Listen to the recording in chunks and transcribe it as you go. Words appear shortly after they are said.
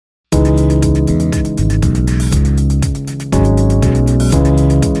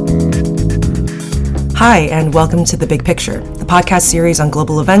Hi, and welcome to The Big Picture, the podcast series on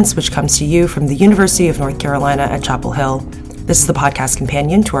global events which comes to you from the University of North Carolina at Chapel Hill. This is the podcast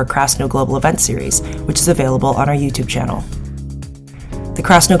companion to our Krasno Global Events series, which is available on our YouTube channel. The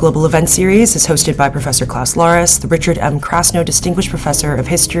Krasno Global Events series is hosted by Professor Klaus Lauris, the Richard M. Krasno Distinguished Professor of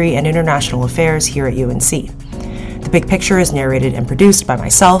History and International Affairs here at UNC. The Big Picture is narrated and produced by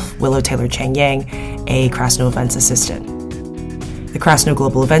myself, Willow Taylor Chang Yang, a Krasno Events assistant. The Krasno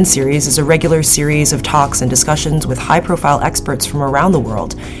Global Events series is a regular series of talks and discussions with high-profile experts from around the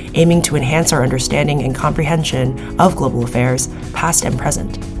world, aiming to enhance our understanding and comprehension of global affairs, past and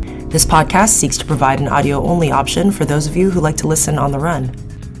present. This podcast seeks to provide an audio-only option for those of you who like to listen on the run.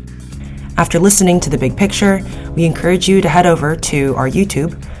 After listening to The Big Picture, we encourage you to head over to our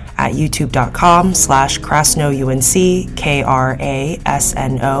YouTube at youtube.com/KrasnoUNC,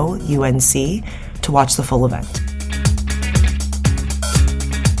 KRASNOUNC, to watch the full event.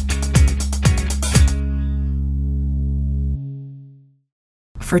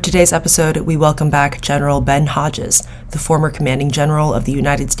 For today's episode, we welcome back General Ben Hodges, the former commanding general of the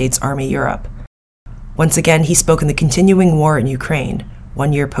United States Army Europe. Once again, he spoke in the continuing war in Ukraine,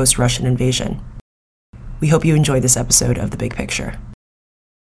 1 year post-Russian invasion. We hope you enjoy this episode of The Big Picture.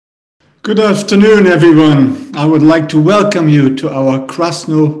 Good afternoon, everyone. I would like to welcome you to our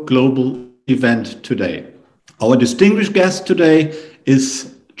Krasno Global event today. Our distinguished guest today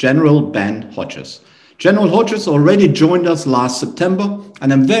is General Ben Hodges. General Hodges already joined us last September,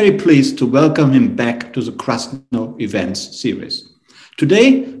 and I'm very pleased to welcome him back to the Krasno Events series.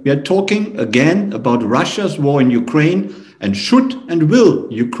 Today, we are talking again about Russia's war in Ukraine and should and will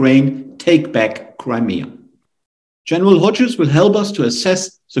Ukraine take back Crimea. General Hodges will help us to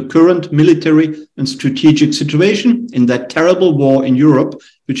assess the current military and strategic situation in that terrible war in Europe,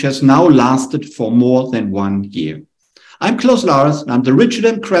 which has now lasted for more than 1 year. I'm Klaus Lauris, and I'm the Richard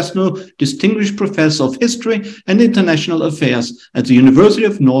M. Krasno Distinguished Professor of History and International Affairs at the University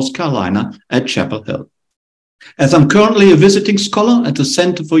of North Carolina at Chapel Hill. As I'm currently a visiting scholar at the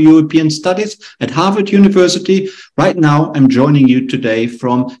Center for European Studies at Harvard University, right now I'm joining you today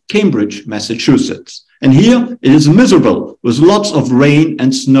from Cambridge, Massachusetts. And here it is miserable with lots of rain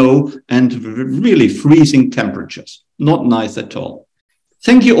and snow and really freezing temperatures. Not nice at all.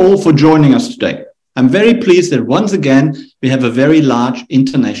 Thank you all for joining us today. I'm very pleased that once again, we have a very large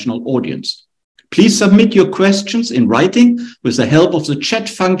international audience. Please submit your questions in writing with the help of the chat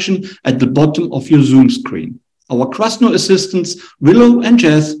function at the bottom of your Zoom screen. Our Krasno assistants, Willow and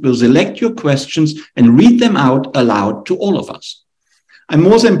Jess, will select your questions and read them out aloud to all of us. I'm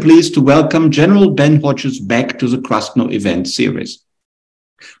more than pleased to welcome General Ben Hodges back to the Krasno event series.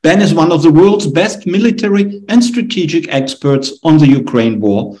 Ben is one of the world's best military and strategic experts on the Ukraine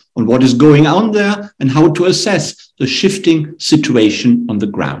war, on what is going on there, and how to assess the shifting situation on the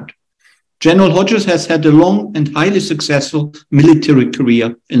ground. General Hodges has had a long and highly successful military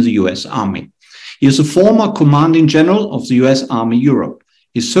career in the U.S. Army. He is a former commanding general of the U.S. Army Europe.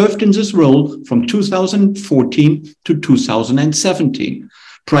 He served in this role from 2014 to 2017.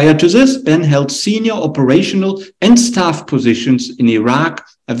 Prior to this, Ben held senior operational and staff positions in Iraq,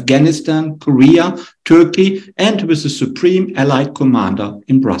 Afghanistan, Korea, Turkey, and with the Supreme Allied Commander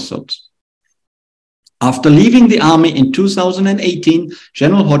in Brussels. After leaving the army in 2018,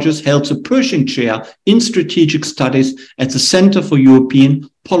 General Hodges held the Pershing Chair in Strategic Studies at the Center for European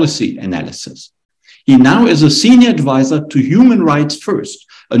Policy Analysis. He now is a senior advisor to Human Rights First,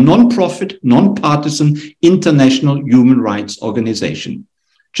 a non-profit, non-partisan international human rights organization.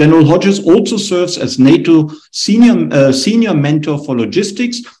 General Hodges also serves as NATO senior mentor for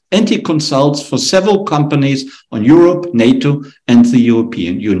logistics, and he consults for several companies on Europe, NATO, and the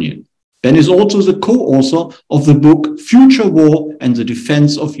European Union. Ben is also the co-author of the book Future War and the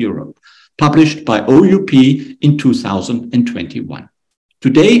Defense of Europe, published by OUP in 2021.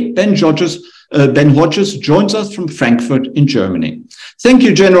 Today, Ben Hodges joins us from Frankfurt in Germany. Thank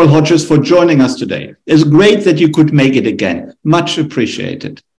you, General Hodges, for joining us today. It's great that you could make it again. Much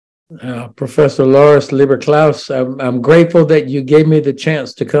appreciated. Professor Lauris, lieber Klaus, I'm grateful that you gave me the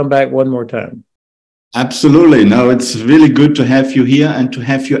chance to come back one more time. Absolutely. No, it's really good to have you here and to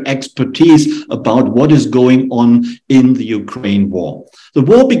have your expertise about what is going on in the Ukraine war. The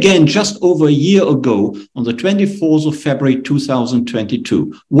war began just over a year ago on the 24th of February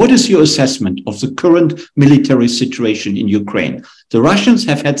 2022. What is your assessment of the current military situation in Ukraine? The Russians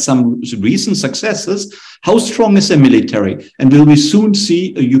have had some recent successes. How strong is their military? And will we soon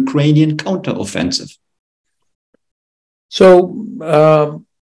see a Ukrainian counteroffensive?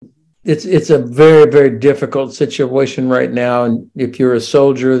 It's a very, very difficult situation right now. And if you're a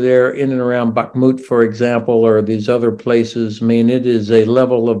soldier there in and around Bakhmut, for example, or these other places, I mean, it is a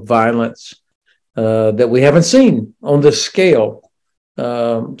level of violence that we haven't seen on this scale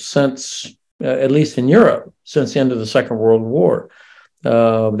since, at least in Europe, since the end of the Second World War.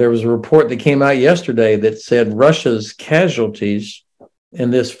 There was a report that came out yesterday that said Russia's casualties in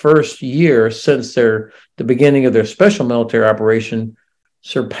this first year since the beginning of their special military operation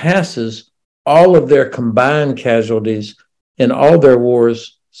surpasses all of their combined casualties in all their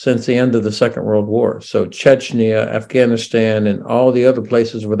wars since the end of the Second World War. So Chechnya, Afghanistan, and all the other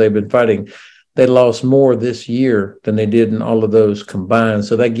places where they've been fighting, they lost more this year than they did in all of those combined.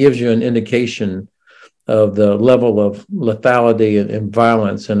 So that gives you an indication of the level of lethality and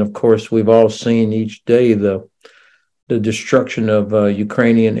violence. And of course, we've all seen each day the destruction of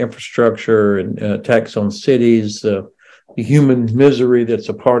Ukrainian infrastructure and attacks on cities, the human misery that's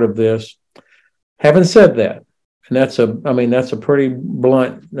a part of this. Having said that, and that's a pretty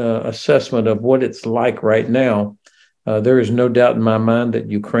blunt assessment of what it's like right now. There is no doubt in my mind that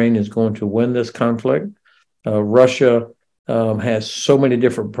Ukraine is going to win this conflict. Russia has so many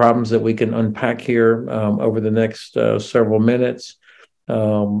different problems that we can unpack here over the next several minutes.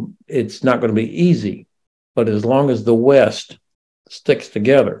 It's not going to be easy, but as long as the West sticks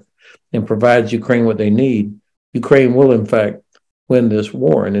together and provides Ukraine what they need, Ukraine will, in fact, win this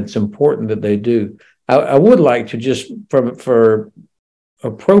war. And it's important that they do. I would like to just, for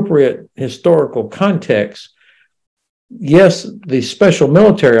appropriate historical context, yes, the special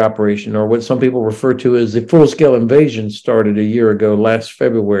military operation, or what some people refer to as the full-scale invasion, started a year ago, last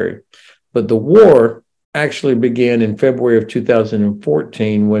February. But the war actually began in February of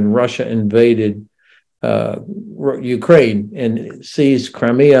 2014 when Russia invaded Ukraine and seized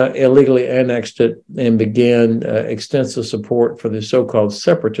Crimea, illegally annexed it, and began extensive support for the so-called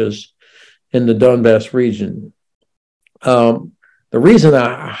separatists in the Donbass region. The reason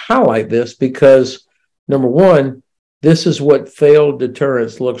I highlight this, because number one, this is what failed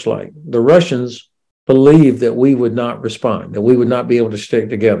deterrence looks like. The Russians believed that we would not respond, that we would not be able to stick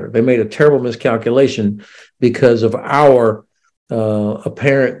together. They made a terrible miscalculation because of our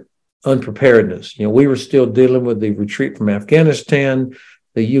apparent unpreparedness. We were still dealing with the retreat from Afghanistan.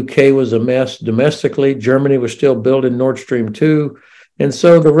 The UK was a mess domestically. Germany was still building Nord Stream 2. And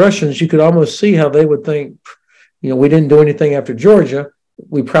so the Russians, you could almost see how they would think, we didn't do anything after Georgia.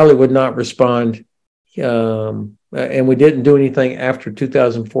 We probably would not respond. And we didn't do anything after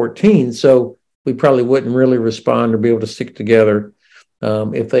 2014. So we probably wouldn't really respond or be able to stick together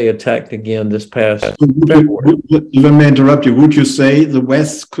if they attacked again this past February. If I may interrupt you, would you say the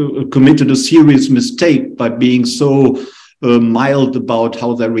West committed a serious mistake by being so mild about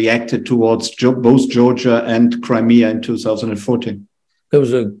how they reacted towards both Georgia and Crimea in 2014? It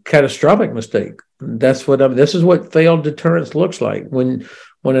was a catastrophic mistake. This is what failed deterrence looks like. When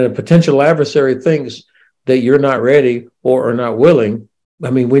a potential adversary thinks that you're not ready or are not willing,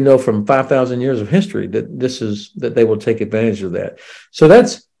 we know from 5,000 years of history that they will take advantage of that. So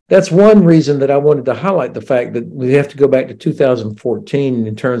that's one reason that I wanted to highlight the fact that we have to go back to 2014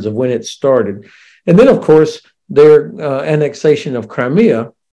 in terms of when it started. And then, of course, their annexation of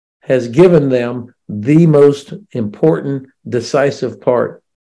Crimea has given them the most important, decisive part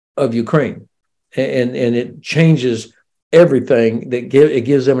of Ukraine. And it changes everything. It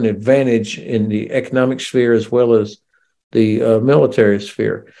gives them an advantage in the economic sphere as well as the military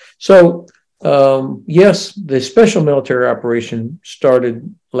sphere. So, yes, the special military operation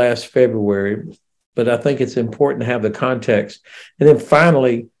started last February, but I think it's important to have the context. And then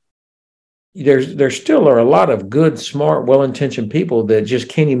finally, there still are a lot of good, smart, well-intentioned people that just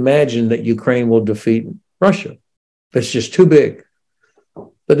can't imagine that Ukraine will defeat Russia. That's just too big.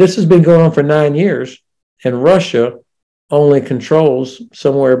 But this has been going on for 9 years, and Russia only controls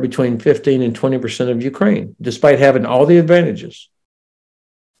somewhere between 15 and 20% of Ukraine, despite having all the advantages.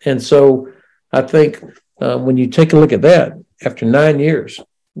 And so I think when you take a look at that, after 9 years,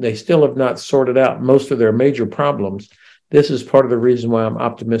 they still have not sorted out most of their major problems. This is part of the reason why I'm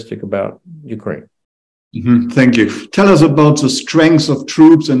optimistic about Ukraine. Mm-hmm. Thank you. Tell us about the strengths of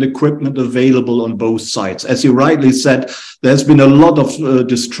troops and equipment available on both sides. As you rightly said, there's been a lot of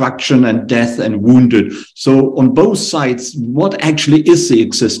destruction and death and wounded. So on both sides, what actually is the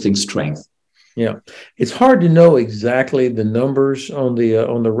existing strength? Yeah, it's hard to know exactly the numbers on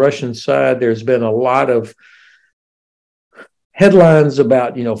the Russian side. There's been a lot of headlines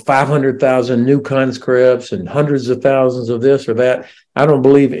about 500,000 new conscripts and hundreds of thousands of this or that. I don't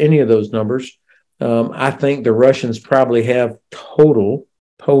believe any of those numbers. I think the Russians probably have total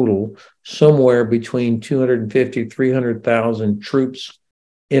somewhere between 250, 300,000 troops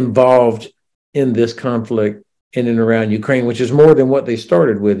involved in this conflict in and around Ukraine, which is more than what they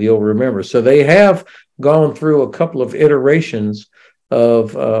started with, you'll remember. So they have gone through a couple of iterations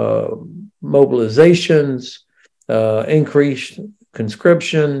of mobilizations, increased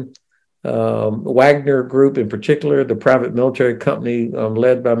conscription. Wagner Group, in particular, the private military company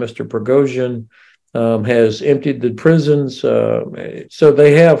led by Mr. Prigozhin, has emptied the prisons. So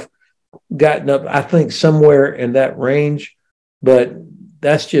they have gotten up, I think, somewhere in that range, but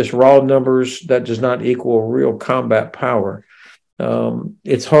that's just raw numbers. That does not equal real combat power.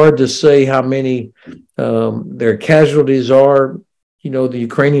 It's hard to say how many their casualties are. The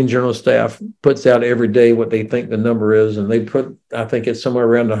Ukrainian General Staff puts out every day what they think the number is, and they put, I think it's somewhere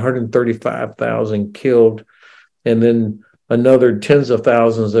around 135,000 killed, and then another tens of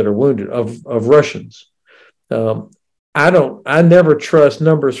thousands that are wounded of Russians. I never trust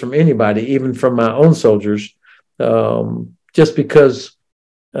numbers from anybody, even from my own soldiers, just because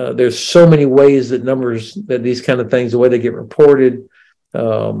there's so many ways that these kind of things, the way they get reported,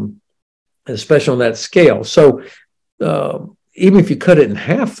 especially on that scale. So even if you cut it in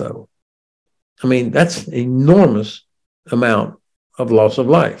half, though, I mean, that's an enormous amount of loss of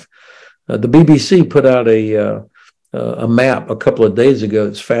life. The BBC put out a map a couple of days ago.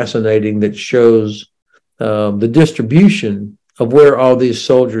 It's fascinating, that shows the distribution of where all these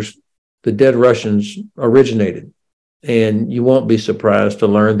soldiers, the dead Russians, originated. And you won't be surprised to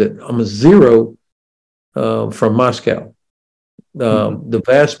learn that almost zero from Moscow. The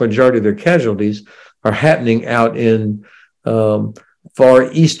vast majority of their casualties are happening out in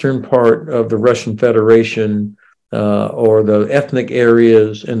far eastern part of the Russian Federation, or the ethnic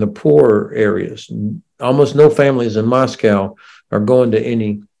areas and the poor areas. Almost no families in Moscow are going to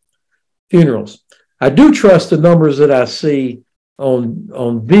any funerals. I do trust the numbers that I see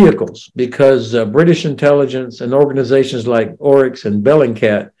on vehicles, because British intelligence and organizations like Oryx and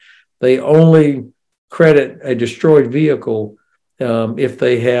Bellingcat, they only credit a destroyed vehicle if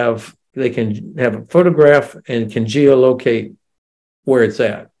they can have a photograph and can geolocate where it's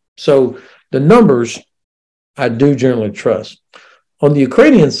at. So the numbers I do generally trust. On the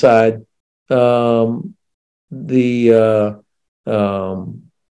Ukrainian side, the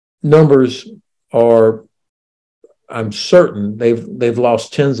numbers are, I'm certain they've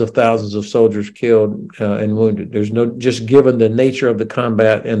lost tens of thousands of soldiers killed and wounded. There's just given the nature of the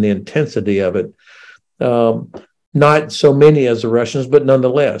combat and the intensity of it, not so many as the Russians, but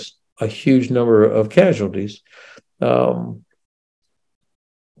nonetheless a huge number of casualties. But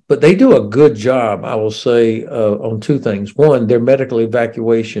they do a good job, I will say, on two things. One, their medical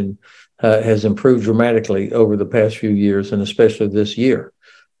evacuation has improved dramatically over the past few years, and especially this year.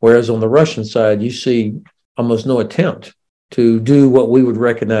 Whereas on the Russian side, you see almost no attempt to do what we would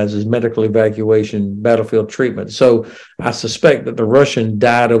recognize as medical evacuation, battlefield treatment. So I suspect that the Russian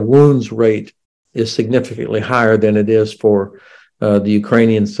died of wounds rate is significantly higher than it is for the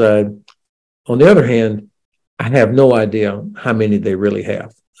Ukrainian side. On the other hand, I have no idea how many they really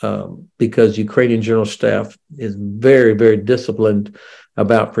have, because Ukrainian General Staff is very, very disciplined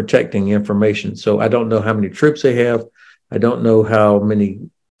about protecting information. So I don't know how many troops they have. I don't know how many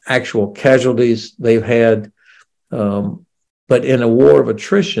actual casualties they've had. But in a war of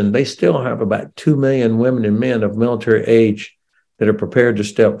attrition, they still have about 2 million women and men of military age that are prepared to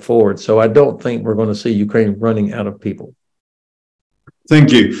step forward. So I don't think we're going to see Ukraine running out of people.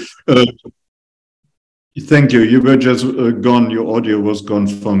 Thank you. Thank you. You were just gone. Your audio was gone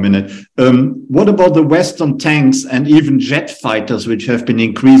for a minute. What about the Western tanks and even jet fighters, which have been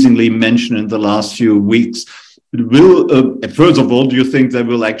increasingly mentioned in the last few weeks? First of all, do you think they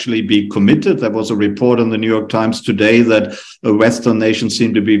will actually be committed? There was a report in the New York Times today that Western nations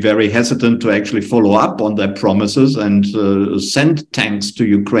seem to be very hesitant to actually follow up on their promises and send tanks to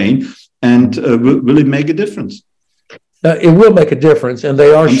Ukraine. And will it make a difference? It will make a difference, and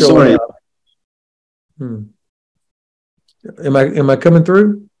they are showing up. Am I coming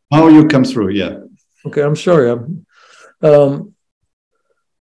through? Oh, you come through, yeah. Okay, I'm sorry. They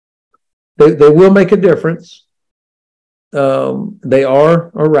will make a difference. They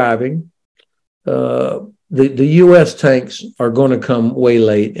are arriving. The U.S. tanks are going to come way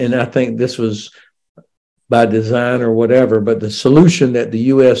late, and I think this was by design or whatever, but the solution that the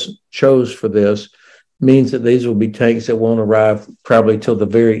U.S. chose for this means that these will be tanks that won't arrive probably till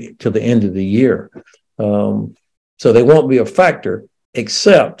the end of the year. So they won't be a factor,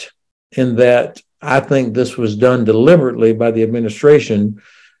 except in that I think this was done deliberately by the administration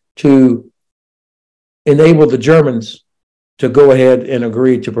to enable the Germans to go ahead and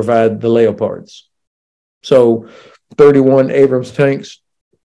agree to provide the Leopards. So 31 Abrams tanks,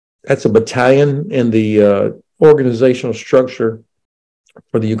 that's a battalion in the organizational structure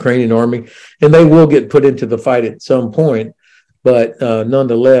for the Ukrainian army, and they will get put into the fight at some point, but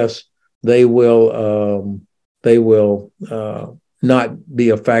nonetheless, they will not be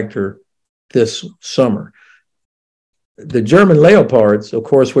a factor this summer. The German Leopards, of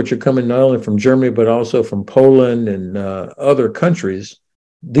course, which are coming not only from Germany, but also from Poland and other countries,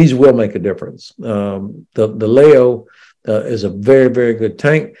 these will make a difference. The Leo is a very, very good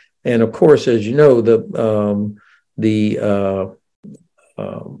tank. And of course, as you know, the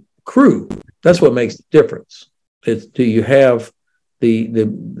crew, that's what makes the difference. It's, do you have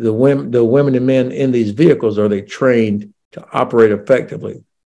the women and men in these vehicles, are they trained to operate effectively?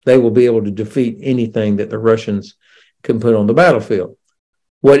 They will be able to defeat anything that the Russians can put on the battlefield.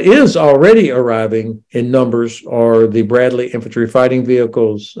 What is already arriving in numbers are the Bradley infantry fighting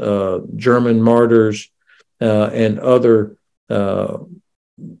vehicles, German Martyrs, and other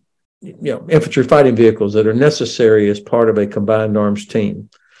infantry fighting vehicles that are necessary as part of a combined arms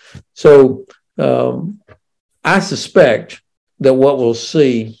team. So I suspect that what we'll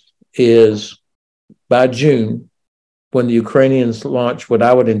see is by June, when the Ukrainians launch what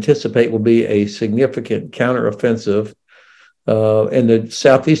I would anticipate will be a significant counteroffensive in the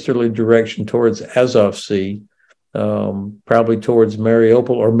southeasterly direction towards Azov Sea, probably towards Mariupol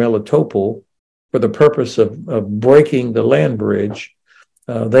or Melitopol, for the purpose of breaking the land bridge.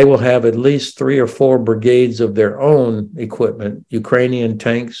 They will have at least 3 or 4 brigades of their own equipment, Ukrainian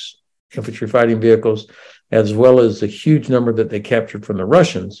tanks, infantry fighting vehicles, as well as the huge number that they captured from the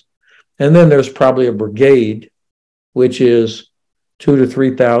Russians. And then there's probably a brigade, which is 2,000 to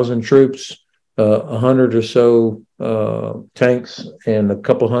 3,000 troops, 100 or so tanks, and a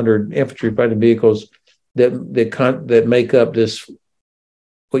couple hundred infantry fighting vehicles that make up this,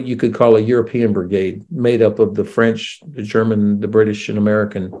 what you could call a European brigade, made up of the French, the German, the British, and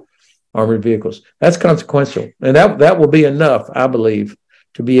American armored vehicles. That's consequential. And that will be enough, I believe,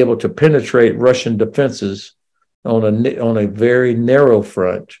 to be able to penetrate Russian defenses on a very narrow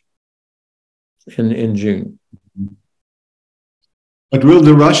front in June. But will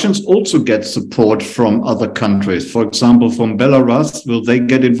the Russians also get support from other countries? For example, from Belarus, will they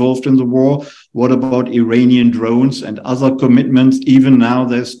get involved in the war? What about Iranian drones and other commitments? Even now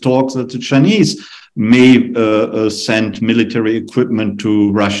there's talks that the Chinese may send military equipment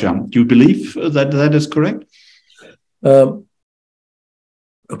to Russia. Do you believe that is correct?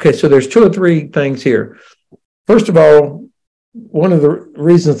 Okay, so there's 2 or 3 things here. First of all, one of the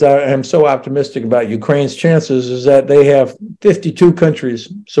reasons I am so optimistic about Ukraine's chances is that they have 52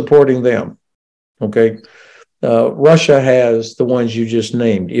 countries supporting them. Okay. Russia has the ones you just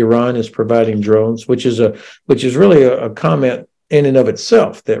named. Iran is providing drones, which is really a comment in and of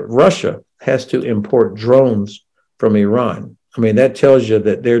itself, that Russia has to import drones from Iran. I mean, that tells you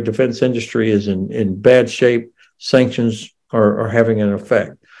that their defense industry is in bad shape. Sanctions are having an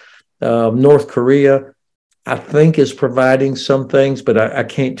effect. North Korea, I think, is providing some things, but I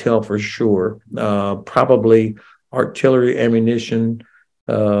can't tell for sure. Probably artillery ammunition.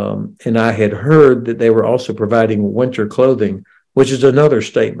 And I had heard that they were also providing winter clothing, which is another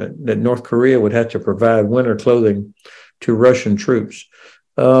statement that North Korea would have to provide winter clothing to Russian troops.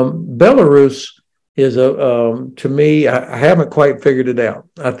 Belarus is, to me, I haven't quite figured it out.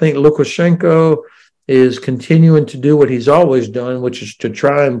 I think Lukashenko is continuing to do what he's always done, which is to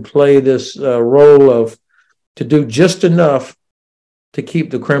try and play this role of to do just enough to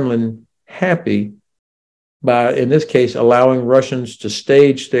keep the Kremlin happy by, in this case, allowing Russians to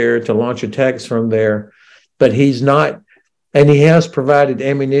stage there, to launch attacks from there. But he's not, and he has provided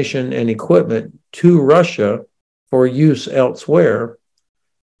ammunition and equipment to Russia for use elsewhere.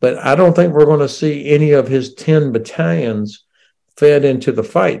 But I don't think we're going to see any of his 10 battalions fed into the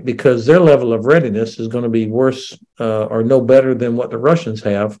fight, because their level of readiness is going to be worse or no better than what the Russians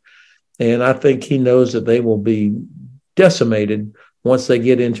have. And I think he knows that they will be decimated once they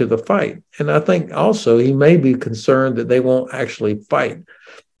get into the fight. And I think also he may be concerned that they won't actually fight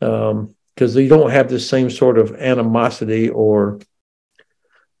because they don't have the same sort of animosity or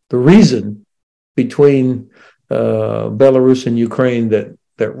the reason between Belarus and Ukraine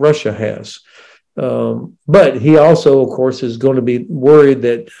that Russia has. But he also, of course, is going to be worried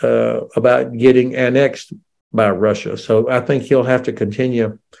that about getting annexed by Russia. So I think he'll have to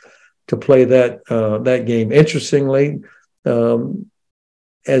continue to play that game. Interestingly,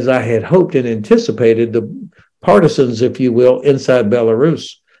 as I had hoped and anticipated, the partisans, if you will, inside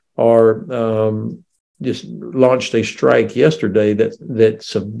Belarus are just launched a strike yesterday that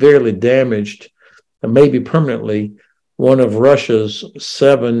severely damaged, maybe permanently, one of Russia's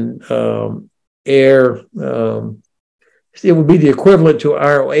 7 air. It would be the equivalent to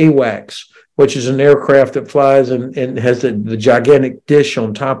our AWACS, which is an aircraft that flies and has the gigantic dish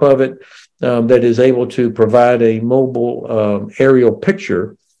on top of it that is able to provide a mobile aerial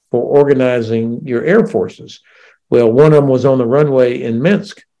picture for organizing your air forces. Well, one of them was on the runway in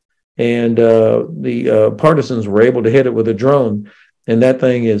Minsk, and the partisans were able to hit it with a drone, and that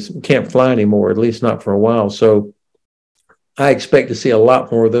thing can't fly anymore, at least not for a while. So I expect to see a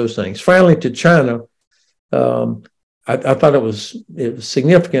lot more of those things. Finally, to China, I thought it was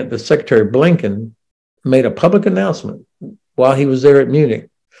significant that Secretary Blinken made a public announcement while he was there at Munich,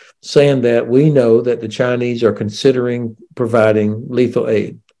 saying that we know that the Chinese are considering providing lethal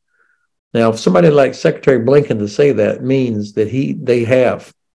aid. Now, if somebody like Secretary Blinken to say that means that they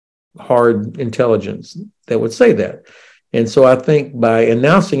have hard intelligence that would say that. And so I think by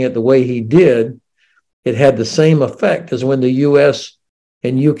announcing it the way he did, it had the same effect as when the US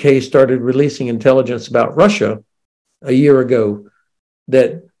and UK started releasing intelligence about Russia a year ago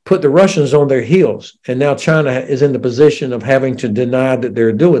that put the Russians on their heels. And now China is in the position of having to deny that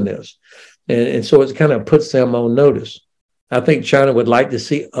they're doing this. And so it kind of puts them on notice. I think China would like to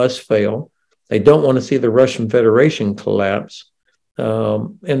see us fail. They don't want to see the Russian Federation collapse.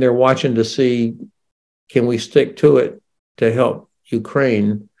 And they're watching to see, can we stick to it to help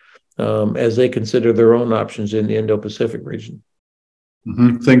Ukraine as they consider their own options in the Indo-Pacific region.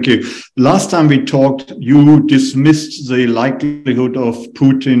 Thank you. Last time we talked, you dismissed the likelihood of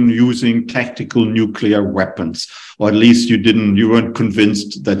Putin using tactical nuclear weapons, or at least you weren't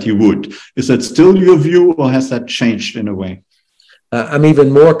convinced that he would. Is that still your view, or has that changed in a way? I'm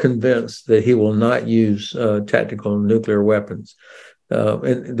even more convinced that he will not use tactical nuclear weapons.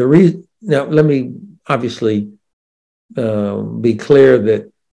 And the reason, now let me obviously be clear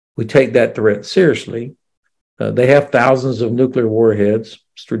that we take that threat seriously. They have thousands of nuclear warheads,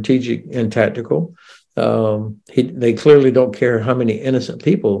 strategic and tactical. They clearly don't care how many innocent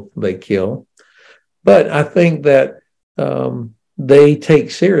people they kill. But I think that they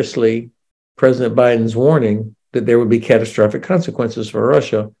take seriously President Biden's warning that there would be catastrophic consequences for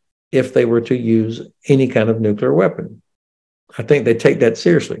Russia if they were to use any kind of nuclear weapon. I think they take that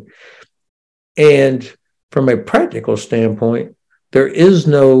seriously. And from a practical standpoint, there is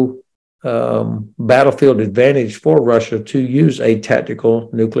no battlefield advantage for Russia to use a tactical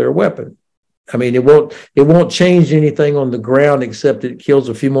nuclear weapon. I mean, it won't change anything on the ground except it kills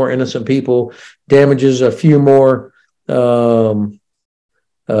a few more innocent people, damages a few more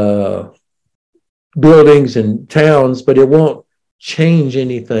buildings and towns, but it won't change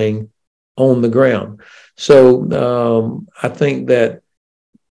anything on the ground. So I think that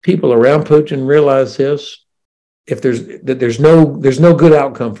people around Putin realize this. If there's no good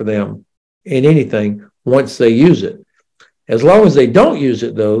outcome for them in anything once they use it. As long as they don't use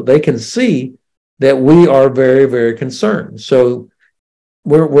it, though, they can see that we are very, very concerned. So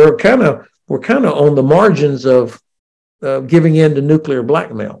we're kind of on the margins of giving in to nuclear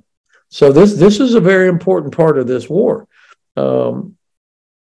blackmail. So this is a very important part of this war.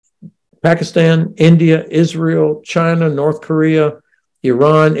 Pakistan, India, Israel, China, North Korea,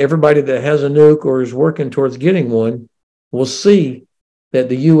 Iran, everybody that has a nuke or is working towards getting one will see that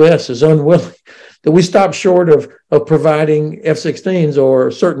the U.S. is unwilling, that we stop short of providing F-16s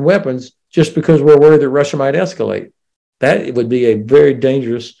or certain weapons just because we're worried that Russia might escalate. That would be a very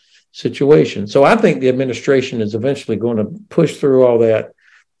dangerous situation. So I think the administration is eventually going to push through all that.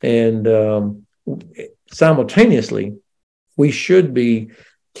 And simultaneously, we should be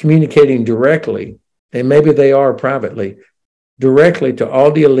communicating directly, and maybe they are privately, directly to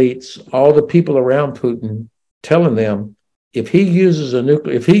all the elites, all the people around Putin, telling them if he uses a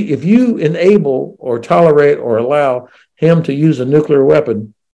nuclear, if you enable or tolerate or allow him to use a nuclear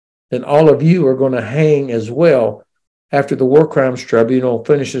weapon, then all of you are going to hang as well. After the War Crimes Tribunal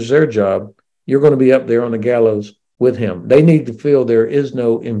finishes their job, you're going to be up there on the gallows with him. They need to feel there is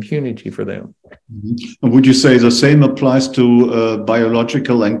no impunity for them. And would you say the same applies to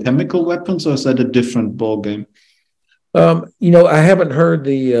biological and chemical weapons, or is that a different ballgame? I haven't heard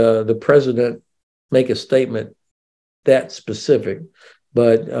the president make a statement that specific,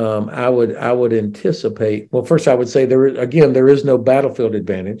 but I would anticipate. Well, first I would say there is no battlefield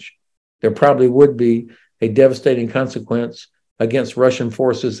advantage. There probably would be a devastating consequence against Russian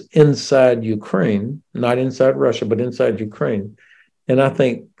forces inside Ukraine, not inside Russia, but inside Ukraine. And I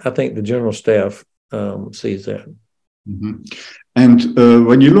think the general staff sees that. Mm-hmm. And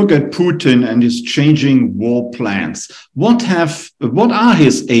when you look at Putin and his changing war plans, what are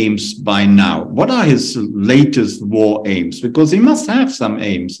his aims by now? What are his latest war aims? Because he must have some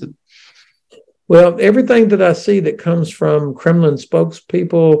aims. Well, everything that I see that comes from Kremlin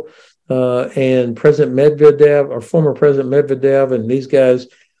spokespeople and President Medvedev, or former President Medvedev, and these guys,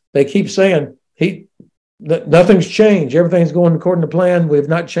 they keep saying nothing's changed. Everything's going according to plan. We have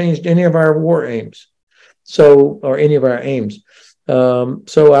not changed any of our war aims. Or any of our aims.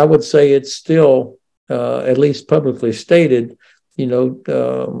 So I would say it's still, at least publicly stated,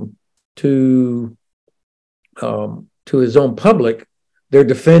 to his own public, they're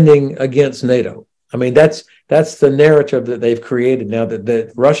defending against NATO. I mean, that's the narrative that they've created now,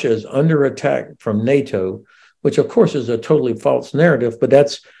 that Russia is under attack from NATO, which of course is a totally false narrative, but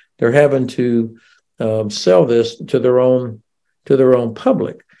they're having to sell this to their own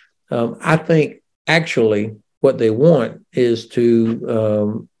public. I think actually what they want is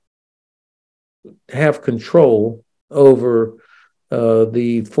to have control over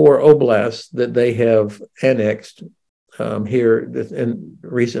the 4 oblasts that they have annexed here in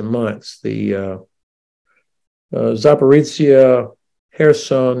recent months: the Zaporizhia,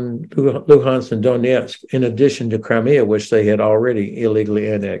 Kherson, Luhansk, and Donetsk, in addition to Crimea, which they had already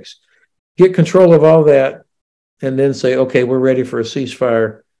illegally annexed. Get control of all that, and then say, okay, we're ready for a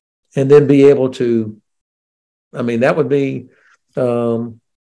ceasefire, and then be able to, I mean, that would be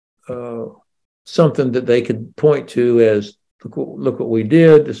something that they could point to as, look what we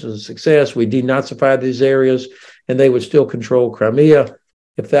did. This is a success. We denazified these areas, and they would still control Crimea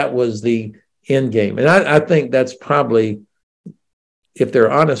if that was the end game. And I think that's probably, if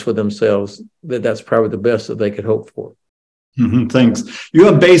they're honest with themselves, that's probably the best that they could hope for. Thanks. You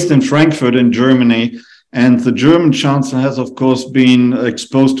are based in Frankfurt in Germany, and the German chancellor has, of course, been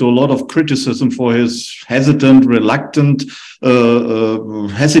exposed to a lot of criticism for his reluctant,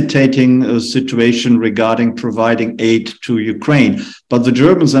 hesitating situation regarding providing aid to Ukraine. But the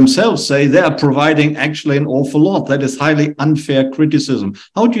Germans themselves say they are providing actually an awful lot. That is highly unfair criticism.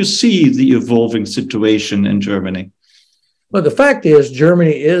 How do you see the evolving situation in Germany? Well, the fact is,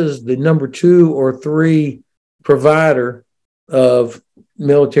 Germany is the number 2 or 3 provider of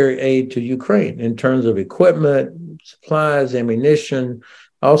military aid to Ukraine in terms of equipment, supplies, ammunition,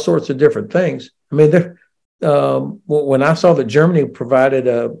 all sorts of different things. I mean, when I saw that Germany provided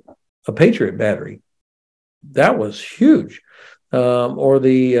a Patriot battery, that was huge. Or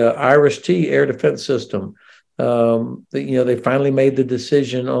the Irish-T air defense system. They finally made the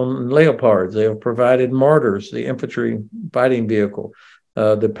decision on Leopards. They have provided mortars, the infantry fighting vehicle.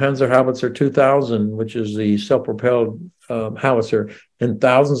 The Panzerhaubitze 2000, which is the self-propelled howitzer, and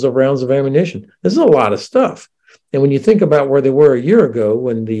thousands of rounds of ammunition. This is a lot of stuff. And when you think about where they were a year ago,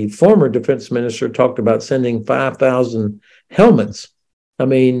 when the former defense minister talked about sending 5,000 helmets, I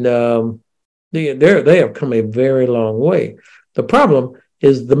mean, they have come a very long way. The problem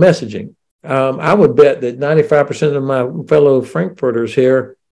is the messaging. I would bet that 95% of my fellow Frankfurters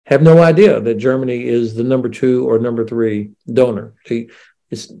here have no idea that Germany is the number 2 or number 3 donor.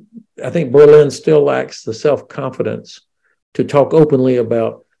 I think Berlin still lacks the self-confidence to talk openly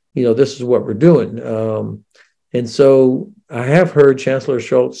about, this is what we're doing. And so I have heard Chancellor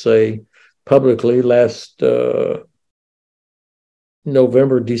Scholz say publicly last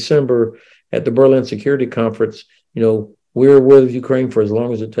November, December at the Berlin Security Conference, we're with Ukraine for as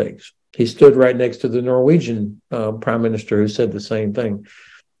long as it takes. He stood right next to the Norwegian prime minister who said the same thing.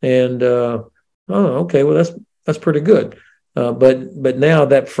 And okay, well that's pretty good. But now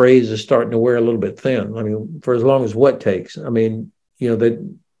that phrase is starting to wear a little bit thin. I mean, for as long as what takes. I mean,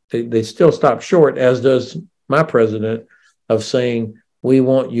 they still stop short, as does my president, of saying we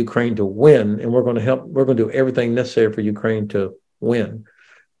want Ukraine to win, and we're going to help. We're going to do everything necessary for Ukraine to win.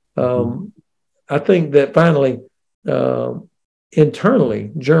 I think that finally,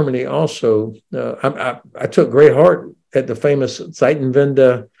 internally, Germany also. I took great heart at the famous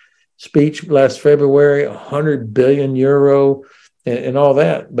Zeitenwende speech last February, 100 billion euro and all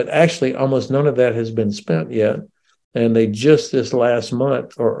that. But actually, almost none of that has been spent yet. And they just this last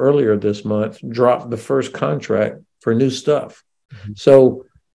month or earlier this month dropped the first contract for new stuff. So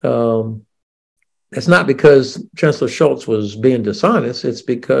it's not because Chancellor Scholz was being dishonest. It's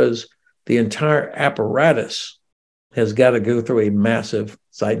because the entire apparatus has got to go through a massive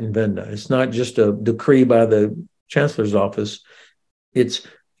Zeitenwende. It's not just a decree by the Chancellor's office. It's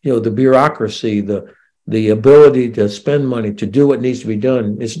the bureaucracy, the ability to spend money, to do what needs to be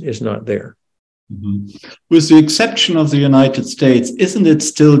done is not there. With the exception of the United States, isn't it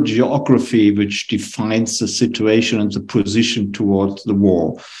still geography which defines the situation and the position towards the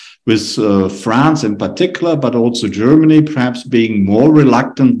war? With France in particular, but also Germany perhaps being more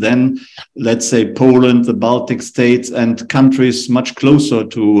reluctant than, let's say, Poland, the Baltic states, and countries much closer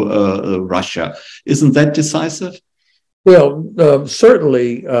to Russia. Isn't that decisive? Well,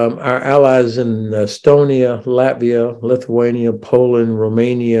 certainly our allies in Estonia, Latvia, Lithuania, Poland,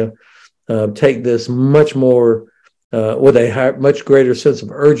 Romania take this much more with a much greater sense of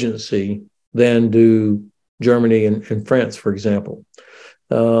urgency than do Germany and France, for example.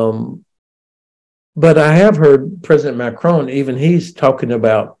 But I have heard President Macron, even he's talking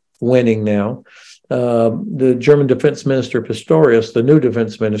about winning now. the German Defense Minister Pistorius, the new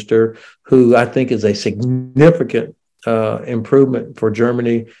defense minister, who I think is a significant improvement for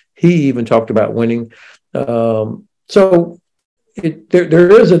Germany. He even talked about winning. So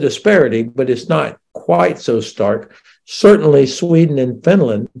there is a disparity, but it's not quite so stark. Certainly, Sweden and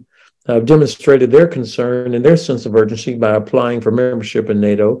Finland demonstrated their concern and their sense of urgency by applying for membership in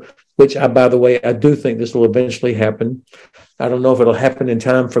NATO, which, by the way, I do think this will eventually happen. I don't know if it'll happen in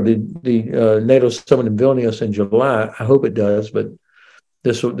time for the NATO summit in Vilnius in July. I hope it does, but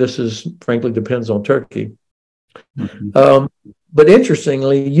this is frankly depends on Turkey. Mm-hmm. But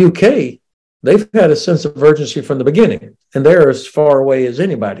interestingly, UK, they've had a sense of urgency from the beginning, and they're as far away as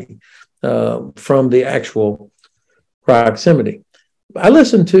anybody from the actual proximity. I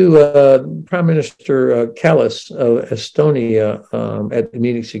listened to Prime Minister Kallas of Estonia at the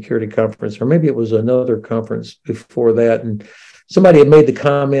Munich Security Conference, or maybe it was another conference before that, and somebody had made the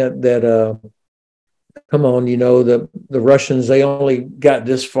comment that, come on, the Russians, they only got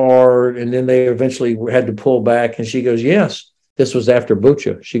this far, and then they eventually had to pull back. And she goes, yes, this was after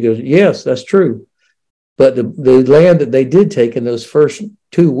Bucha. She goes, yes, that's true. But the land that they did take in those first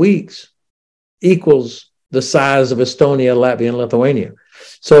 2 weeks equals the size of Estonia, Latvia, and Lithuania.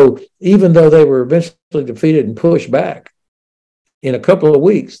 So even though they were eventually defeated and pushed back, in a couple of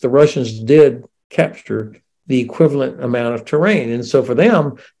weeks, the Russians did capture the equivalent amount of terrain. And so for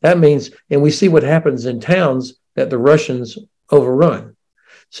them, that means, and we see what happens in towns that the Russians overrun.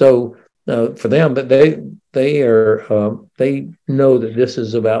 So for them, but they know that this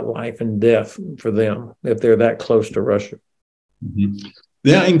is about life and death for them if they're that close to Russia. Mm-hmm.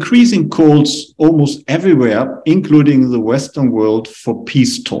 There are increasing calls almost everywhere, including the Western world, for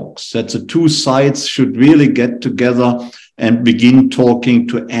peace talks, that the two sides should really get together and begin talking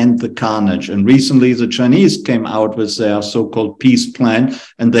to end the carnage. And recently, the Chinese came out with their so-called peace plan,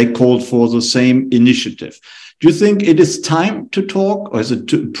 and they called for the same initiative. Do you think it is time to talk, or is it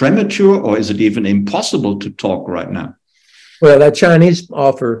too premature, or is it even impossible to talk right now? Well, that Chinese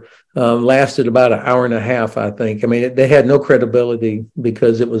offer lasted about an hour and a half, I think. I mean, they had no credibility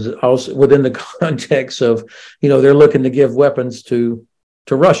because it was also within the context of, they're looking to give weapons to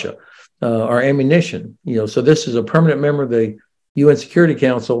Russia or ammunition. So this is a permanent member of the UN Security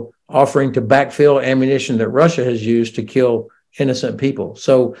Council offering to backfill ammunition that Russia has used to kill innocent people.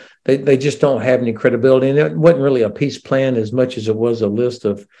 So they just don't have any credibility. And it wasn't really a peace plan as much as it was a list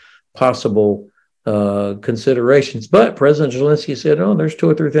of possible considerations. But President Zelensky said, there's 2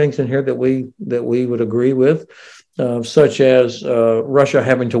 or 3 things in here that we would agree with, such as Russia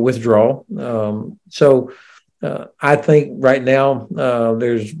having to withdraw. So I think right now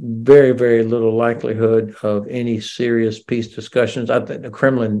there's very, very little likelihood of any serious peace discussions. I think the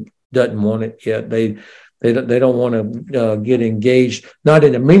Kremlin doesn't want it yet. They don't want to get engaged, not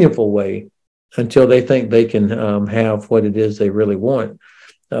in a meaningful way, until they think they can have what it is they really want.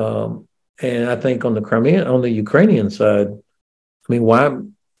 And I think on the Ukrainian side,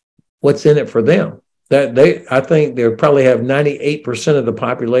 what's in it for them? I think they probably have 98% of the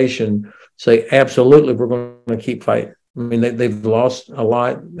population say, absolutely, we're going to keep fighting. I mean, they've lost a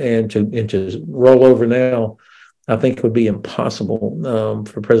lot, and to roll over now, I think it would be impossible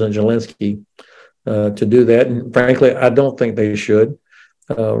for President Zelensky to do that. And frankly, I don't think they should.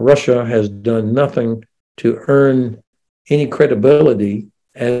 Russia has done nothing to earn any credibility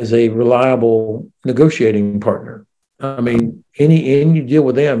as a reliable negotiating partner. I mean, any deal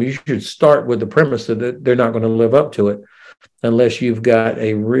with them, you should start with the premise that they're not going to live up to it unless you've got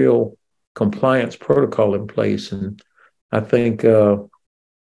a real compliance protocol in place. And I think,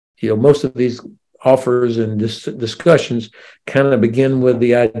 most of these offers and discussions kind of begin with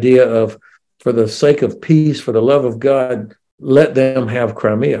the idea of, for the sake of peace, for the love of God, let them have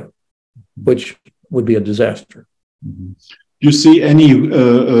Crimea, which would be a disaster. Mm-hmm. Do you see any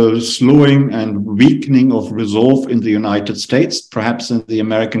slowing and weakening of resolve in the United States, perhaps in the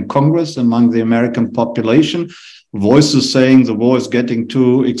American Congress, among the American population? Voices saying the war is getting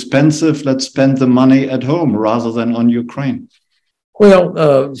too expensive, let's spend the money at home rather than on Ukraine.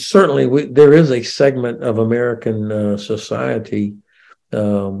 Well, certainly there is a segment of American society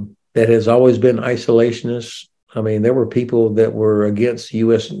that has always been isolationist. I mean, there were people that were against the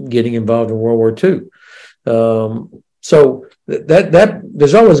U.S. getting involved in World War II. So that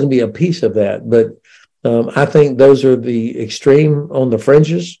there's always going to be a piece of that, but I think those are the extreme on the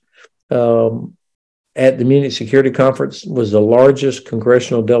fringes. At the Munich Security Conference was the largest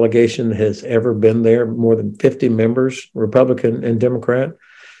congressional delegation that has ever been there, more than 50 members, Republican and Democrat.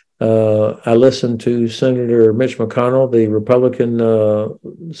 I listened to Senator Mitch McConnell, the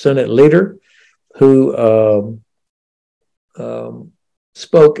Republican Senate leader, who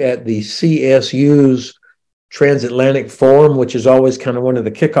spoke at the CSU's Transatlantic Forum, which is always kind of one of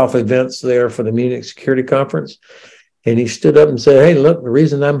the kickoff events there for the Munich Security Conference. And he stood up and said, hey, look, the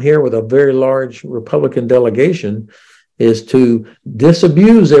reason I'm here with a very large Republican delegation is to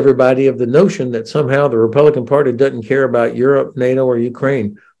disabuse everybody of the notion that somehow the Republican Party doesn't care about Europe, NATO, or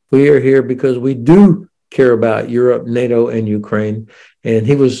Ukraine. We are here because we do care about Europe, NATO, and Ukraine. And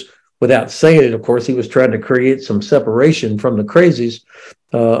he was, without saying it, of course, he was trying to create some separation from the crazies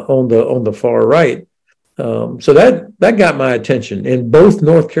on the far right. So that got my attention. And both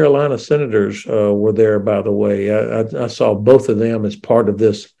North Carolina senators were there, by the way. I saw both of them as part of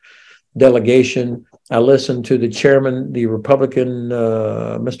this delegation. I listened to the chairman, the Republican,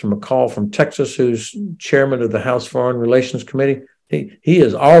 Mr. McCall from Texas, who's chairman of the House Foreign Relations Committee. He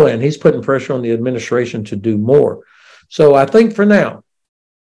is all in. He's putting pressure on the administration to do more. So I think for now,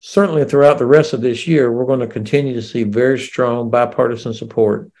 certainly throughout the rest of this year, we're going to continue to see very strong bipartisan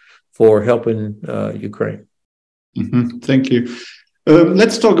support for helping Ukraine. Mm-hmm. Thank you.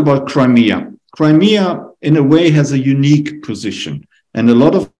 Let's talk about Crimea. Crimea, in a way, has a unique position. And a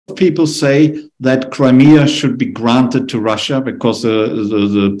lot of people say that Crimea should be granted to Russia because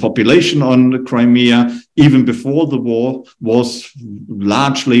the population on the Crimea, even before the war, was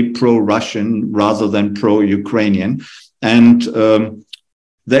largely pro-Russian rather than pro-Ukrainian. And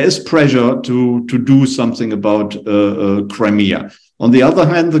there is pressure to do something about Crimea. On the other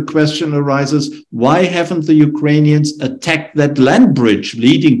hand, the question arises, why haven't the Ukrainians attacked that land bridge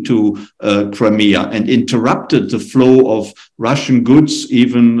leading to Crimea and interrupted the flow of Russian goods,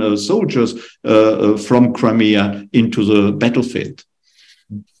 even soldiers, from Crimea into the battlefield?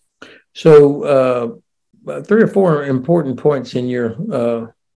 So 3 or 4 important points in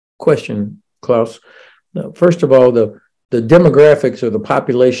your question, Klaus. First of all, the demographics or the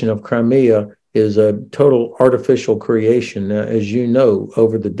population of Crimea is a total artificial creation. As you know,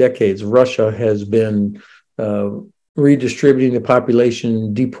 over the decades, Russia has been redistributing the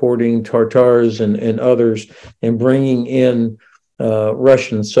population, deporting Tartars and others, and bringing in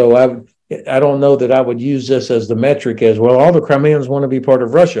Russians. So I don't know that I would use this as the metric as, well, all the Crimeans want to be part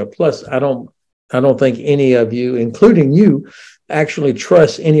of Russia. Plus, I don't think any of you, including you, actually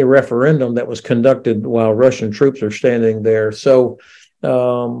trust any referendum that was conducted while Russian troops are standing there. So,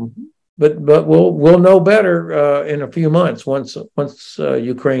 but we'll know better in a few months once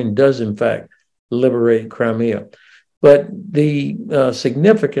Ukraine does in fact liberate Crimea. But the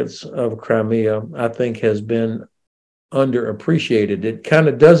significance of Crimea, I think, has been underappreciated. It kind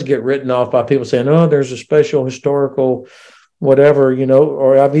of does get written off by people saying, "Oh, there's a special historical whatever,"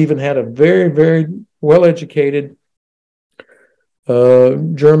 Or I've even had a very, very well-educated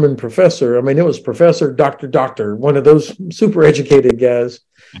German professor. I mean, it was Professor Doctor, one of those super educated guys.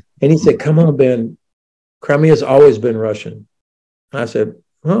 And he said, "Come on, Ben, Crimea's always been Russian." I said,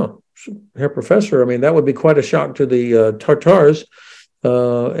 "Oh, Herr Professor, I mean, that would be quite a shock to the Tartars.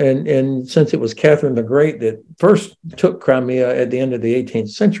 And since it was Catherine the Great that first took Crimea at the end of the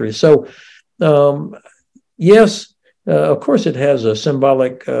 18th century. So, yes, of course, it has a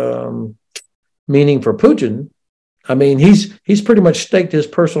symbolic meaning for Putin. I mean, he's pretty much staked his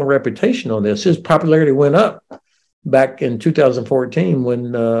personal reputation on this. His popularity went up back in 2014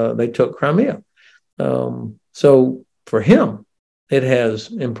 when they took Crimea. So for him, it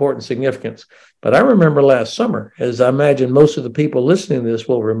has important significance. But I remember last summer, as I imagine most of the people listening to this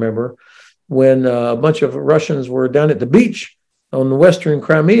will remember, when a bunch of Russians were down at the beach on the western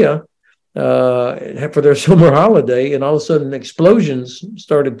Crimea for their summer holiday, and all of a sudden explosions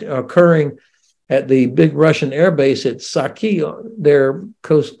started occurring at the big Russian air base at Saki, there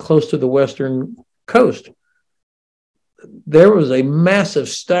close to the western coast. There was a massive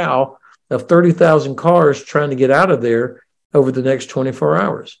stow of 30,000 cars trying to get out of there over the next 24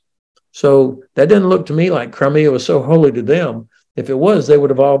 hours. So that didn't look to me like Crimea was so holy to them. If it was, they would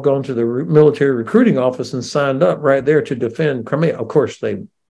have all gone to the military recruiting office and signed up right there to defend Crimea. Of course,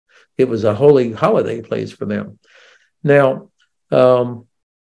 it was a holy holiday place for them. Now,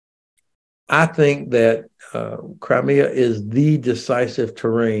 I think that Crimea is the decisive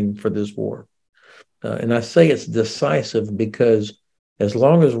terrain for this war. And I say it's decisive because as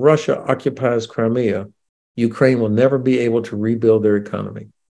long as Russia occupies Crimea, Ukraine will never be able to rebuild their economy.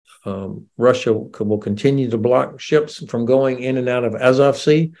 Russia will continue to block ships from going in and out of Azov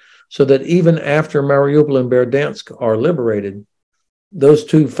Sea, so that even after Mariupol and Berdyansk are liberated, those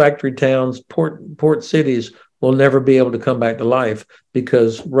two factory towns, port cities, will never be able to come back to life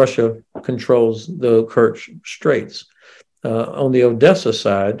because Russia controls the Kerch Straits. On the Odessa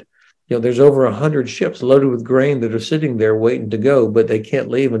side, there's over 100 ships loaded with grain that are sitting there waiting to go, but they can't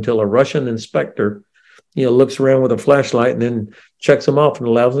leave until a Russian inspector looks around with a flashlight and then checks them off and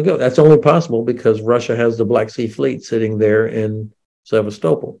allows them to go. That's only possible because Russia has the Black Sea Fleet sitting there in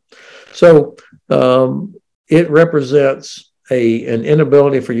Sevastopol. So it represents an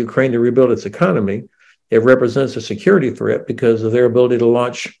inability for Ukraine to rebuild its economy. It represents a security threat because of their ability to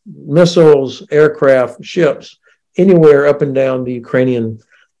launch missiles, aircraft, ships, anywhere up and down the Ukrainian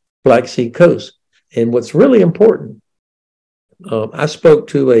Black Sea coast. And what's really important, I spoke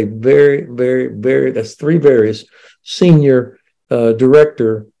to a that's three various senior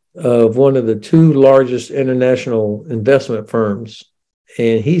director of one of the two largest international investment firms.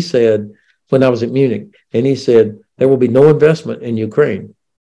 And he said, when I was at Munich, and he said, there will be no investment in Ukraine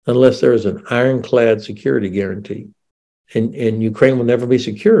unless there is an ironclad security guarantee. And Ukraine will never be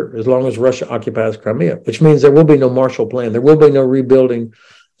secure as long as Russia occupies Crimea, which means there will be no Marshall Plan. There will be no rebuilding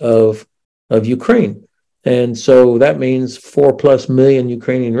of Ukraine. And so that means 4+ million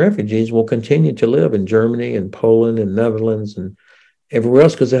Ukrainian refugees will continue to live in Germany and Poland and Netherlands and everywhere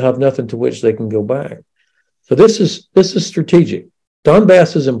else because they have nothing to which they can go back. So this is strategic.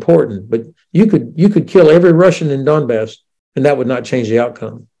 Donbass is important, but you could kill every Russian in Donbass and that would not change the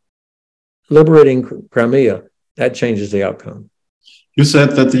outcome. Liberating Crimea, that changes the outcome. You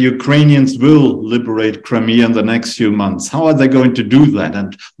said that the Ukrainians will liberate Crimea in the next few months. How are they going to do that?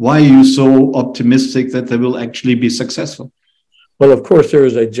 And why are you so optimistic that they will actually be successful? Well, of course, there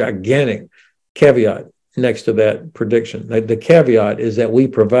is a gigantic caveat next to that prediction. The caveat is that we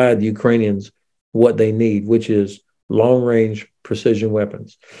provide the Ukrainians what they need, which is long-range precision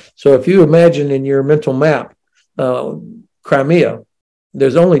weapons. So if you imagine in your mental map, Crimea,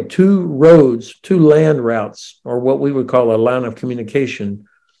 there's only two land routes, or what we would call a line of communication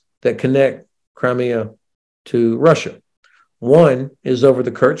that connect Crimea to Russia. One is over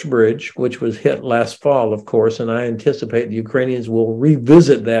the Kerch Bridge, which was hit last fall, of course, and I anticipate the Ukrainians will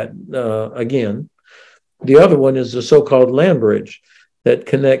revisit that again. The other one is the so-called land bridge that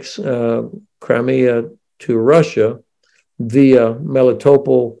connects Crimea to Russia via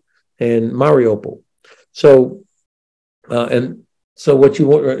Melitopol and Mariupol. So what you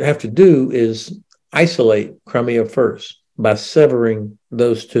have to do is isolate Crimea first by severing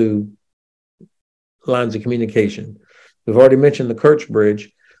those two lines of communication. We've already mentioned the Kerch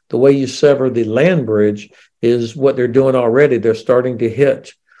Bridge. The way you sever the land bridge is what they're doing already. They're starting to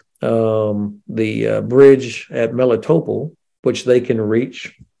hit the bridge at Melitopol, which they can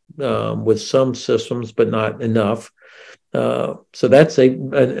reach with some systems, but not enough. So that's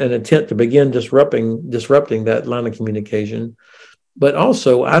an attempt to begin disrupting that line of communication. But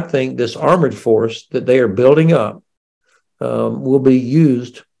also, I think this armored force that they are building up will be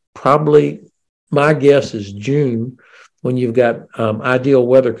used probably, my guess is June, when you've got ideal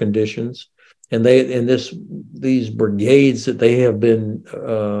weather conditions. And these brigades that they have been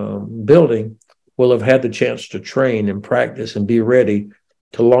building will have had the chance to train and practice and be ready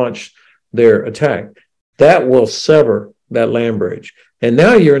to launch their attack. That will sever that land bridge. And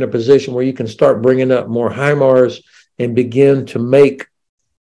now you're in a position where you can start bringing up more HIMARS and begin to make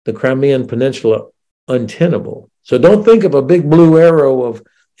the Crimean Peninsula untenable. So don't think of a big blue arrow of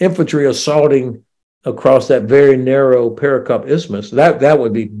infantry assaulting across that very narrow Perekop Isthmus. That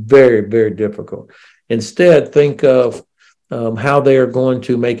would be very, very difficult. Instead, think of how they are going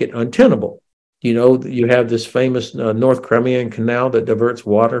to make it untenable. You have this famous North Crimean Canal that diverts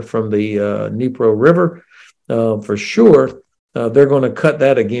water from the Dnipro River. For sure, they're going to cut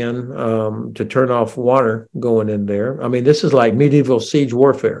that again to turn off water going in there. I mean, this is like medieval siege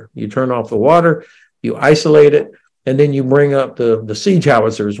warfare. You turn off the water, you isolate it, and then you bring up the siege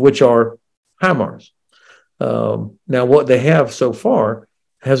howitzers, which are HIMARS. Now, what they have so far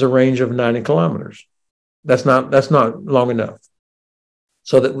has a range of 90 kilometers. That's not long enough.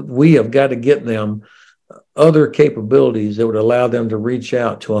 So that we have got to get them other capabilities that would allow them to reach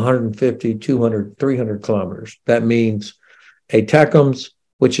out to 150, 200, 300 kilometers. That means ATACMS,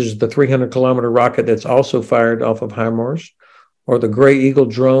 which is the 300-kilometer rocket that's also fired off of HIMARS, or the Gray Eagle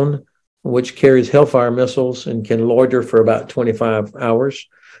drone, which carries Hellfire missiles and can loiter for about 25 hours.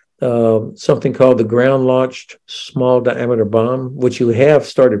 Something called the ground-launched small-diameter bomb, which you have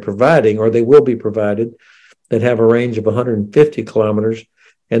started providing, or they will be provided, that have a range of 150 kilometers.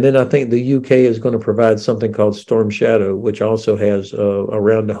 And then I think the UK is going to provide something called Storm Shadow, which also has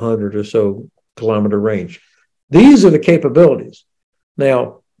around 100 or so kilometer range. These are the capabilities.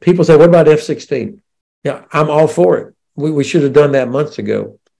 Now, people say, what about F-16? Yeah, I'm all for it. We should have done that months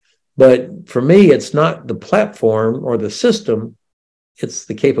ago. But for me, it's not the platform or the system. It's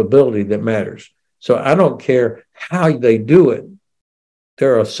the capability that matters. So I don't care how they do it.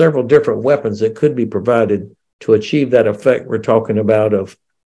 There are several different weapons that could be provided to achieve that effect we're talking about of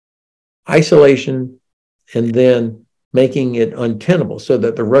isolation, and then making it untenable so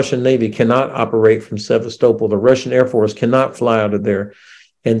that the Russian Navy cannot operate from Sevastopol. The Russian Air Force cannot fly out of there.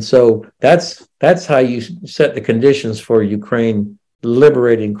 And so that's how you set the conditions for Ukraine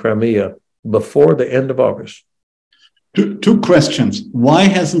liberating Crimea before the end of August. Two questions. Why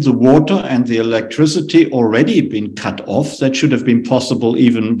hasn't the water and the electricity already been cut off? That should have been possible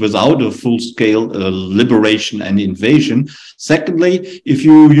even without a full-scale liberation and invasion. Secondly, if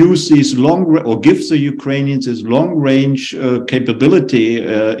you use these or give the Ukrainians this long-range capability,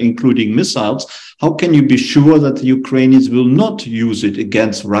 including missiles, how can you be sure that the Ukrainians will not use it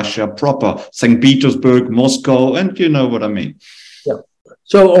against Russia proper? St. Petersburg, Moscow, and you know what I mean. Yeah.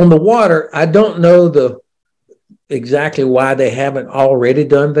 So on the water, I don't know exactly why they haven't already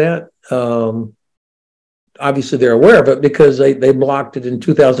done that. Obviously, they're aware of it because they blocked it in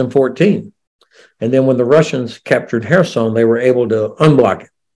 2014. And then when the Russians captured Kherson, they were able to unblock it.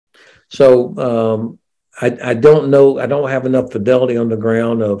 So I don't know. I don't have enough fidelity on the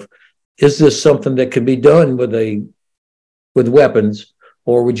ground of, is this something that could be done with weapons,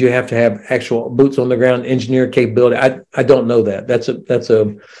 or would you have to have actual boots on the ground engineer capability? I don't know that. That's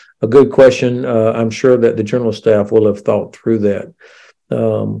a good question. I'm sure that the general staff will have thought through that.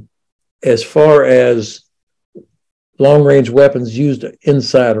 As far as long-range weapons used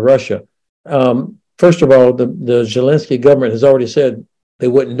inside Russia, first of all, the Zelensky government has already said they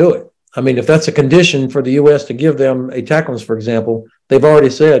wouldn't do it. I mean, if that's a condition for the U.S. to give them ATACMS, for example, they've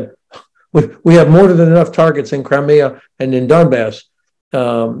already said, we have more than enough targets in Crimea and in Donbass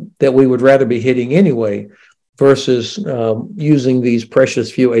that we would rather be hitting anyway, versus using these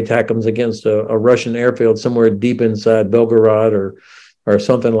precious few ATACMS against a Russian airfield somewhere deep inside Belgorod or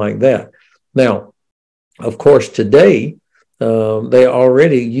something like that. Now, of course, today, they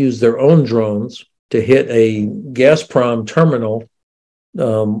already use their own drones to hit a Gazprom terminal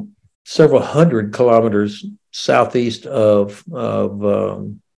several hundred kilometers southeast of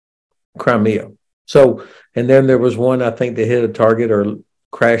Crimea. So, and then there was one, I think they hit a target or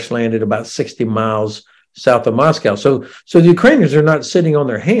crash landed about 60 miles south of Moscow. So the Ukrainians are not sitting on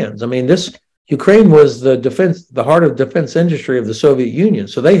their hands. I mean, Ukraine was the heart of defense industry of the Soviet Union.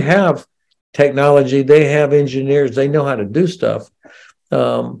 So they have technology, they have engineers, they know how to do stuff.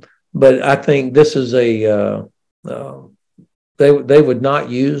 But I think this is they would not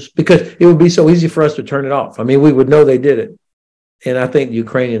use, because it would be so easy for us to turn it off. I mean, we would know they did it. And I think the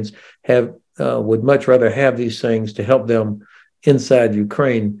Ukrainians would much rather have these things to help them inside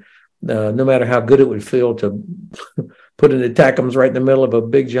Ukraine. No matter how good it would feel to put an ATACMS right in the middle of a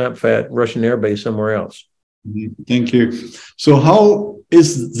big, giant, fat Russian air base somewhere else. Thank you. So how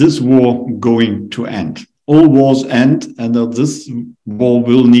is this war going to end? All wars end, and this war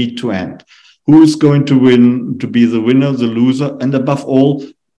will need to end. Who is going to win, to be the winner, the loser? And above all,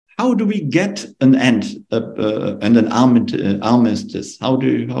 how do we get an end and an armistice? How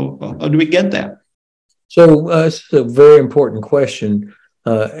do we get there? So it's a very important question.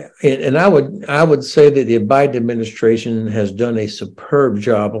 And I would say that the Biden administration has done a superb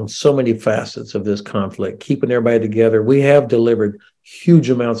job on so many facets of this conflict, keeping everybody together. We have delivered huge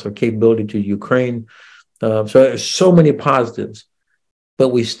amounts of capability to Ukraine. So there's so many positives, but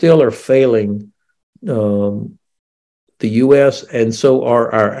we still are failing the U.S. and so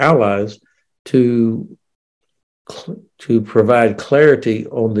are our allies to provide clarity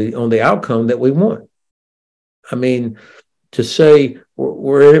on the outcome that we want. I mean, to say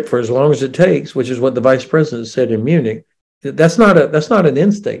we're in it for as long as it takes, which is what the vice president said in Munich, that's not an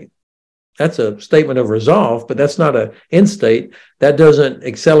end state. That's a statement of resolve, but that's not an end state. That doesn't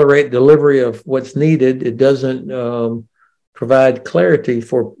accelerate delivery of what's needed. It doesn't provide clarity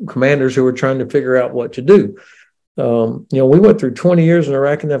for commanders who are trying to figure out what to do. We went through 20 years in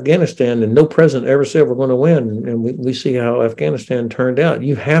Iraq and Afghanistan, and no president ever said we're going to win. And we see how Afghanistan turned out.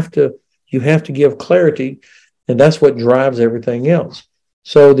 You have to give clarity. And that's what drives everything else.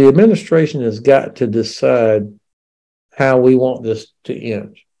 So the administration has got to decide how we want this to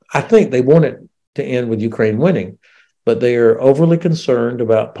end. I think they want it to end with Ukraine winning, but they are overly concerned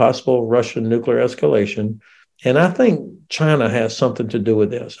about possible Russian nuclear escalation. And I think China has something to do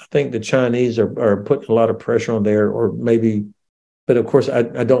with this. I think the Chinese are putting a lot of pressure on there, or maybe, but of course, I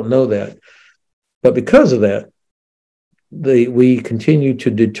don't know that. But because of that, we continue to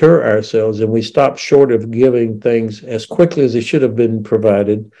deter ourselves, and we stop short of giving things as quickly as they should have been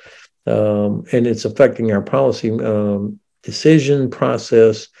provided. And it's affecting our policy decision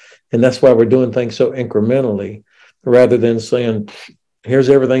process. And that's why we're doing things so incrementally rather than saying, here's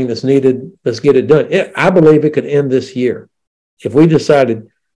everything that's needed, let's get it done. I believe it could end this year. If we decided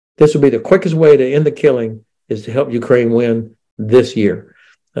this would be the quickest way to end the killing is to help Ukraine win this year.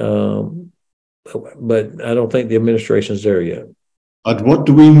 but I don't think the administration's there yet. But what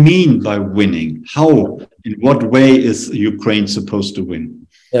do we mean by winning? How, in what way is Ukraine supposed to win?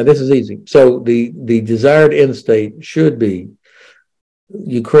 Yeah, this is easy. So the desired end state should be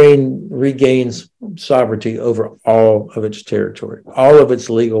Ukraine regains sovereignty over all of its territory, all of its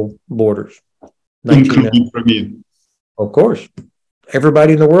legal borders. Including Crimea. Of course.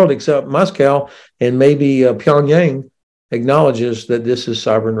 Everybody in the world except Moscow and maybe Pyongyang acknowledges that this is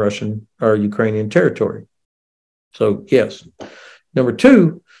sovereign Russian or Ukrainian territory. So, yes. Number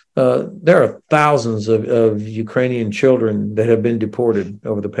two, there are thousands of Ukrainian children that have been deported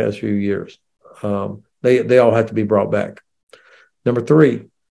over the past few years. They all have to be brought back. Number three,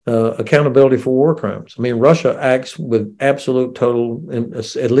 accountability for war crimes. I mean, Russia acts with absolute total,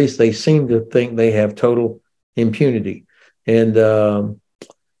 at least they seem to think they have total impunity. And, I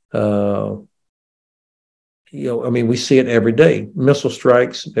mean, we see it every day. Missile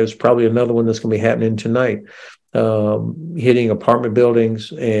strikes, there's probably another one that's going to be happening tonight, hitting apartment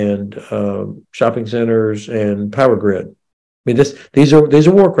buildings and shopping centers and power grid. I mean, these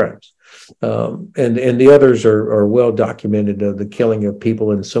are war crimes. And the others are well documented, the killing of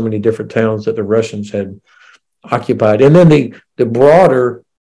people in so many different towns that the Russians had occupied. And then the broader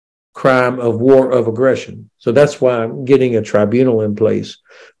crime of war of aggression. So that's why getting a tribunal in place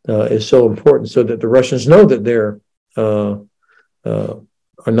is so important, so that the Russians know that they're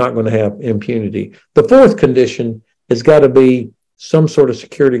are not going to have impunity. The fourth condition has got to be some sort of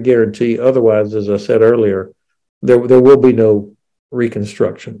security guarantee. Otherwise, as I said earlier, there will be no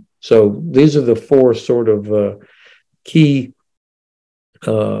reconstruction. So these are the four sort of key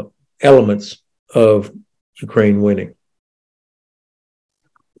elements of Ukraine winning.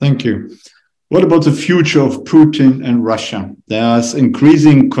 Thank you. What about the future of Putin and Russia? There's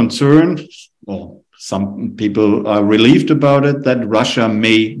increasing concern, well, some people are relieved about it, that Russia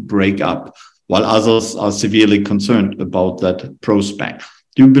may break up, while others are severely concerned about that prospect.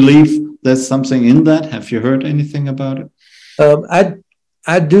 Do you believe there's something in that? Have you heard anything about it?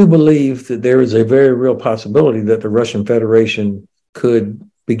 I do believe that there is a very real possibility that the Russian Federation could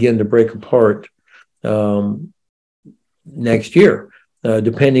begin to break apart next year,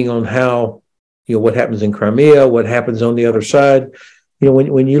 depending on how, what happens in Crimea, what happens on the other side.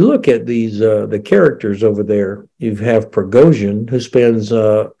 When you look at these the characters over there, you have Prigozhin, who spends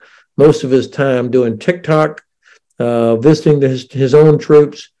most of his time doing TikTok, visiting his own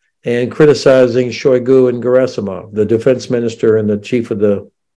troops, and criticizing Shoigu and Gerasimov, the defense minister and the chief of the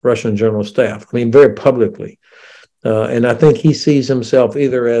Russian general staff. I mean, very publicly. And I think he sees himself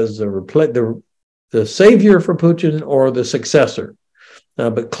either as the savior for Putin or the successor.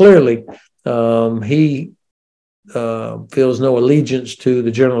 But clearly, he feels no allegiance to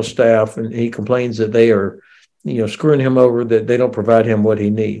the general staff, and he complains that they are, screwing him over, that they don't provide him what he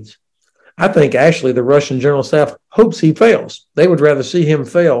needs. I think actually the Russian general staff hopes he fails. They would rather see him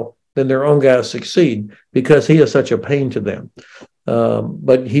fail than their own guys succeed, because he is such a pain to them.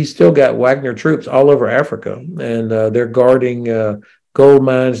 But he's still got Wagner troops all over Africa, and they're guarding gold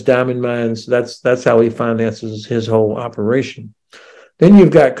mines, diamond mines. That's how he finances his whole operation. Then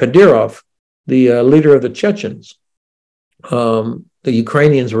you've got Kadyrov, the leader of the Chechens. The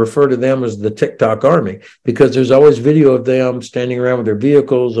Ukrainians refer to them as the TikTok army, because there's always video of them standing around with their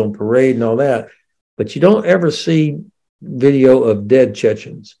vehicles on parade and all that. But you don't ever see video of dead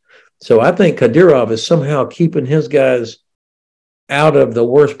Chechens. So I think Kadyrov is somehow keeping his guys out of the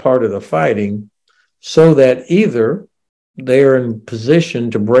worst part of the fighting, so that either they are in position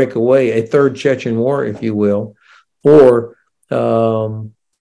to break away a third Chechen war, if you will, or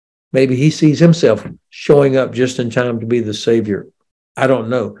maybe he sees himself showing up just in time to be the savior. I don't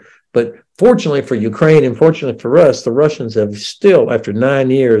know. But fortunately for Ukraine and fortunately for us, the Russians have still, after 9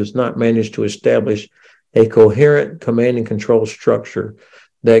 years, not managed to establish a coherent command and control structure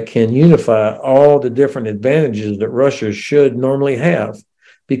that can unify all the different advantages that Russia should normally have,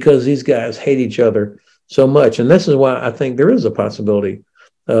 because these guys hate each other so much. And this is why I think there is a possibility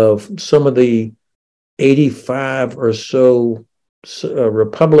of some of the 85 or so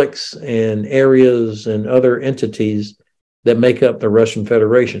republics and areas and other entities that make up the Russian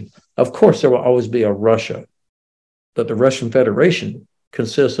Federation. Of course, there will always be a Russia, but the Russian Federation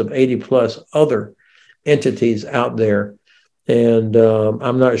consists of 80 plus other entities out there. And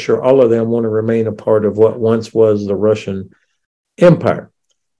I'm not sure all of them want to remain a part of what once was the Russian Empire.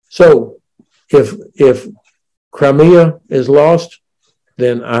 So if Crimea is lost,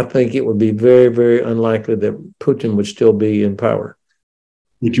 then I think it would be very, very unlikely that Putin would still be in power.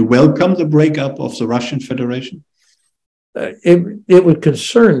 Would you welcome the breakup of the Russian Federation? It would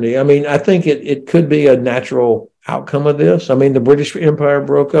concern me. I mean, I think it could be a natural outcome of this. I mean, the British Empire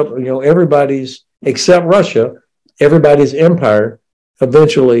broke up, everybody's, except Russia, everybody's empire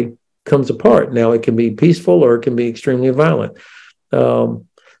eventually comes apart. Now, it can be peaceful or it can be extremely violent. So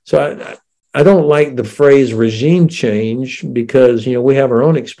I don't like the phrase regime change because, we have our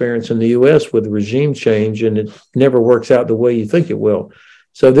own experience in the U.S. with regime change, and it never works out the way you think it will.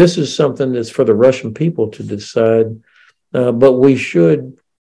 So this is something that's for the Russian people to decide, but we should,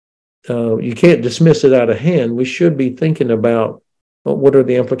 you can't dismiss it out of hand. We should be thinking about what are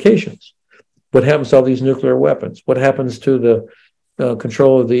the implications? What happens to all these nuclear weapons? What happens to the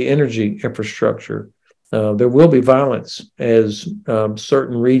control of the energy infrastructure? There will be violence as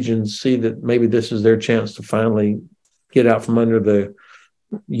certain regions see that maybe this is their chance to finally get out from under the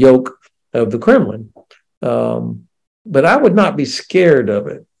yoke of the Kremlin. But I would not be scared of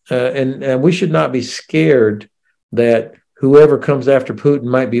it. And we should not be scared that whoever comes after Putin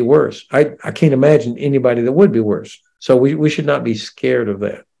might be worse. I can't imagine anybody that would be worse. So we should not be scared of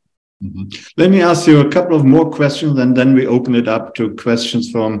that. Mm-hmm. Let me ask you a couple of more questions, and then we open it up to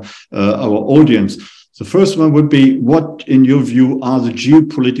questions from our audience. The first one would be, what, in your view, are the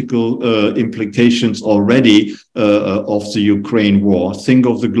geopolitical implications already of the Ukraine war? Think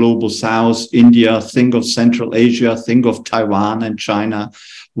of the global South, India, think of Central Asia, think of Taiwan and China.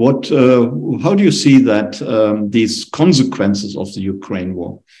 How do you see that, these consequences of the Ukraine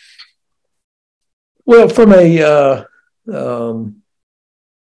war? Well, from a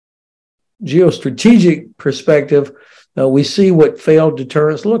geostrategic perspective, we see what failed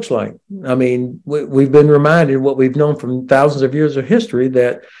deterrence looks like. I mean, we've been reminded what we've known from thousands of years of history,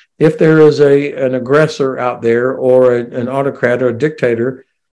 that if there is an aggressor out there or an autocrat or a dictator,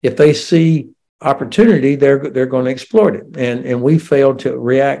 if they see opportunity, they're going to exploit it. And we failed to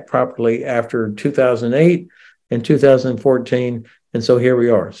react properly after 2008 and 2014. And so here we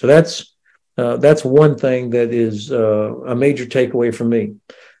are. So that's one thing that is a major takeaway for me.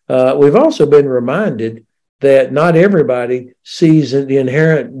 We've also been reminded that not everybody sees the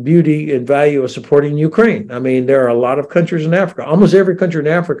inherent beauty and value of supporting Ukraine. I mean, there are a lot of countries in Africa. Almost every country in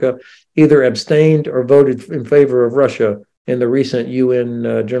Africa either abstained or voted in favor of Russia in the recent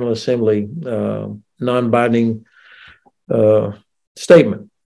UN General Assembly non-binding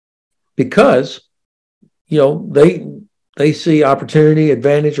statement, because they see opportunity,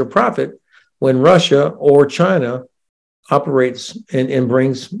 advantage, or profit when Russia or China operates and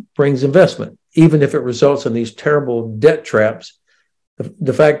brings investment, even if it results in these terrible debt traps.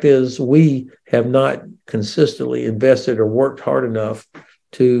 The fact is, we have not consistently invested or worked hard enough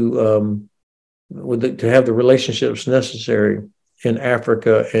to have the relationships necessary in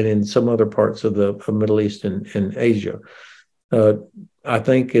Africa and in some other parts of the Middle East and Asia. I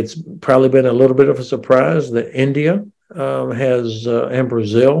think it's probably been a little bit of a surprise that India and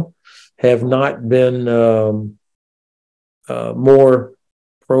Brazil have not been more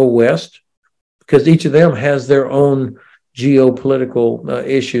pro-West, because each of them has their own geopolitical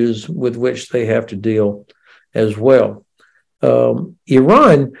issues with which they have to deal as well.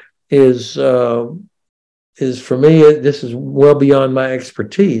 Iran is for me, this is well beyond my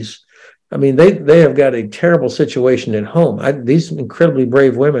expertise. I mean, they have got a terrible situation at home. These incredibly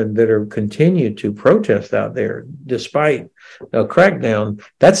brave women that are continue to protest out there despite a crackdown.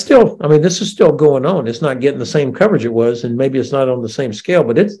 That's still, I mean, this is still going on. It's not getting the same coverage it was, and maybe it's not on the same scale,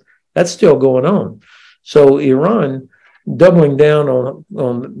 but that's still going on. So Iran doubling down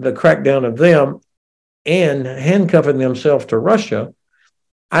on the crackdown of them and handcuffing themselves to Russia,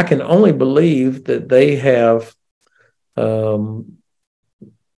 I can only believe that they have been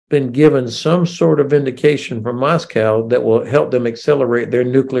given some sort of indication from Moscow that will help them accelerate their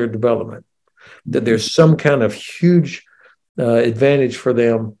nuclear development, that there's some kind of huge advantage for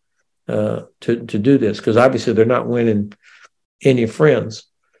them to do this, because obviously they're not winning any friends.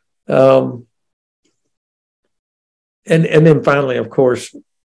 And then finally, of course,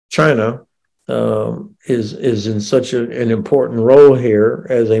 China is in such an important role here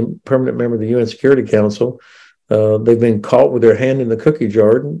as a permanent member of the UN Security Council. They've been caught with their hand in the cookie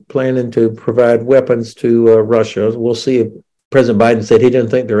jar, planning to provide weapons to Russia. We'll see if President Biden said he didn't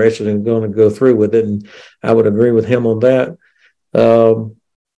think they're actually going to go through with it, and I would agree with him on that.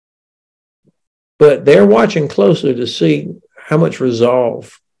 But they're watching closely to see how much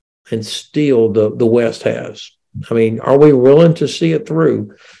resolve and steel the West has. I mean, are we willing to see it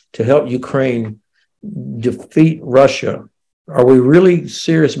through to help Ukraine defeat Russia? Are we really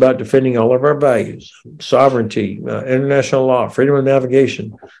serious about defending all of our values, sovereignty, international law, freedom of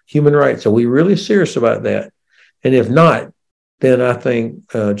navigation, human rights? Are we really serious about that? And if not, then I think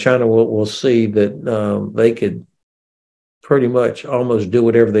China will see that they could pretty much almost do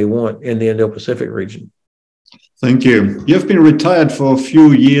whatever they want in the Indo-Pacific region. Thank you. You have been retired for a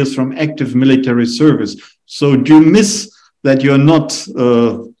few years from active military service. So do you miss that you're not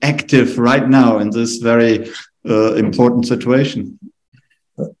active right now in this very important situation?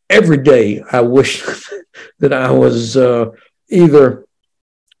 Every day, I wish that I was either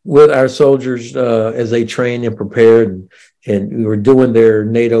with our soldiers as they trained and prepared, and we were doing their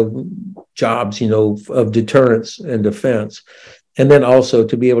NATO jobs, of deterrence and defense. And then also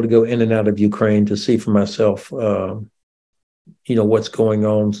to be able to go in and out of Ukraine to see for myself, what's going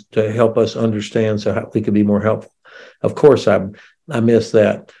on, to help us understand so how we could be more helpful. Of course, I miss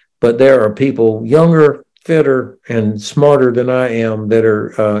that. But there are people younger, fitter, and smarter than I am that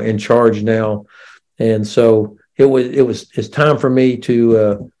are in charge now. And so it's time for me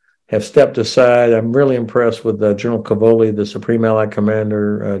to have stepped aside. I'm really impressed with General Cavoli, the Supreme Allied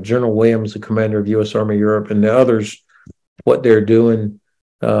Commander, General Williams, the Commander of U.S. Army Europe, and the others, what they're doing.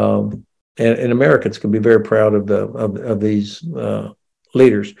 And Americans can be very proud of these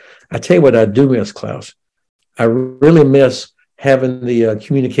leaders. I tell you what I do miss, Klaus. I really miss having the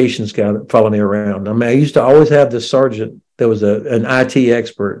communications guy that followed me around. I mean, I used to always have this sergeant that was an IT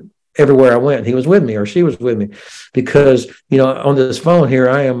expert. Everywhere I went, he was with me or she was with me, because, on this phone here,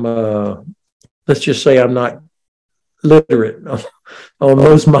 I am, let's just say I'm not literate on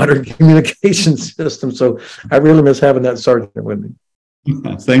most modern communication systems. So I really miss having that sergeant with me.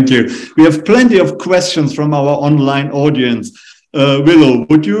 Thank you. We have plenty of questions from our online audience. Willow,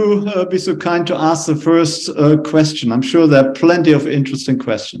 would you be so kind to ask the first question? I'm sure there are plenty of interesting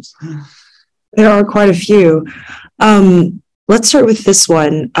questions. There are quite a few. Let's start with this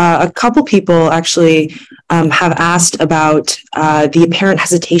one. A couple people actually have asked about the apparent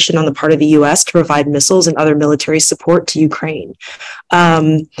hesitation on the part of the U.S. to provide missiles and other military support to Ukraine.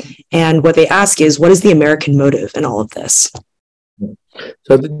 And what they ask is, what is the American motive in all of this?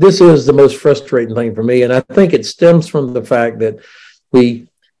 So this is the most frustrating thing for me. And I think it stems from the fact that we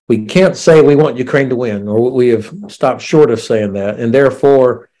can't say we want Ukraine to win, or we have stopped short of saying that. And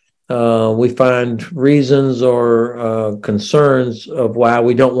therefore, we find reasons or concerns of why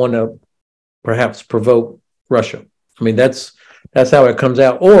we don't want to perhaps provoke Russia. I mean, that's how it comes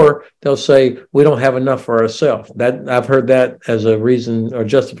out. Or they'll say we don't have enough for ourselves. That I've heard that as a reason or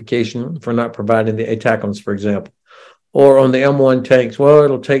justification for not providing the ATACMS, for example. Or on the M1 tanks, well,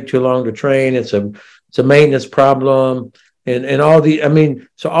 it'll take too long to train. It's a maintenance problem, and all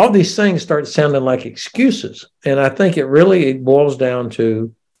so all these things start sounding like excuses. And I think it boils down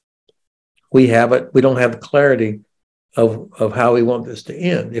to we don't have the clarity of how we want this to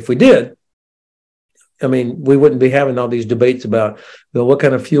end. If we did, we wouldn't be having all these debates about, what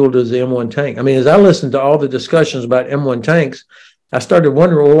kind of fuel does the M1 tank? I mean, as I listened to all the discussions about M1 tanks, I started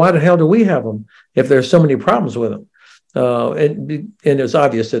wondering, well, why the hell do we have them if there's so many problems with them? And it's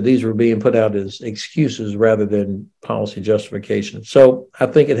obvious that these were being put out as excuses rather than policy justification. So I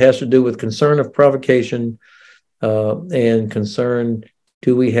think it has to do with concern of provocation and concern,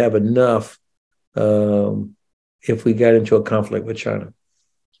 do we have enough if we got into a conflict with China?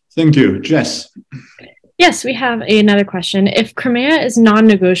 Thank you. Jess? Yes, we have another question. If Crimea is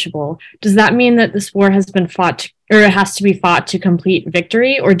non-negotiable, does that mean that this war has been fought or it has to be fought to complete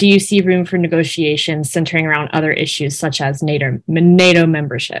victory? Or do you see room for negotiations centering around other issues such as NATO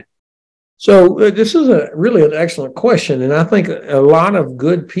membership? So this is really an excellent question. And I think a lot of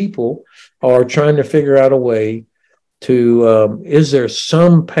good people are trying to figure out a way to, is there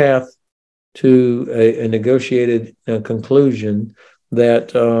some path to a negotiated conclusion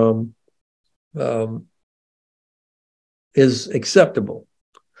that is acceptable.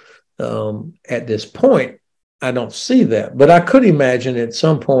 At this point, I don't see that, but I could imagine at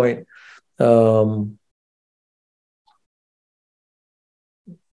some point, let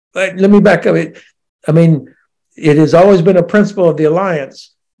me back up. It has always been a principle of the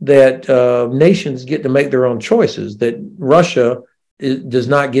alliance that nations get to make their own choices, that Russia does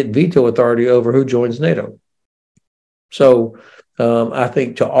not get veto authority over who joins NATO. So I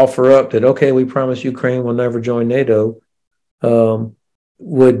think to offer up that, okay, we promise Ukraine will never join NATO,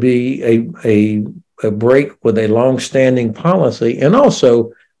 would be a break with a long-standing policy. And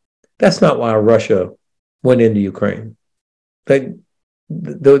also, that's not why Russia went into Ukraine. They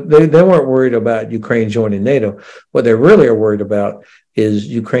weren't worried about Ukraine joining NATO. What they really are worried about is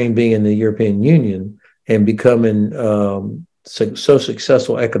Ukraine being in the European Union and becoming so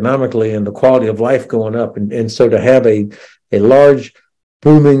successful economically and the quality of life going up. And so to have a large,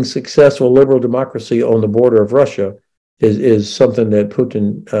 booming, successful liberal democracy on the border of Russia is something that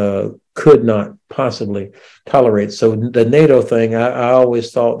Putin could not possibly tolerate. So the NATO thing, I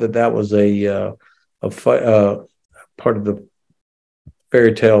always thought that was a part of the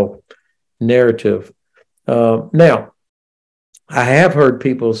fairy tale narrative. Now, I have heard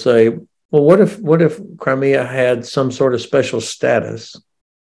people say, well, what if Crimea had some sort of special status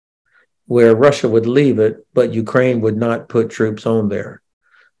where Russia would leave it, but Ukraine would not put troops on there?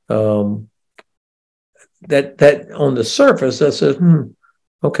 That on the surface, that says,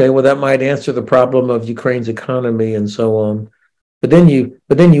 okay, well, that might answer the problem of Ukraine's economy and so on. But then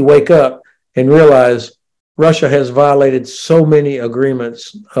you wake up and realize Russia has violated so many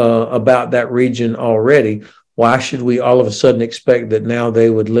agreements about that region already. Why should we all of a sudden expect that now they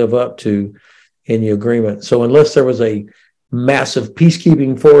would live up to any agreement? So unless there was a massive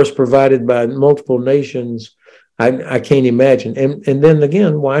peacekeeping force provided by multiple nations, I can't imagine. And then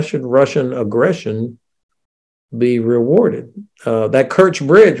again, why should Russian aggression be rewarded? That Kerch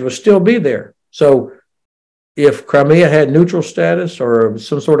Bridge will still be there. So if Crimea had neutral status or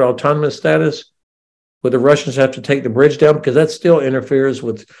some sort of autonomous status, would the Russians have to take the bridge down? Because that still interferes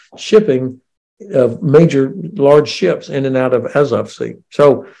with shipping of major large ships in and out of Azov Sea.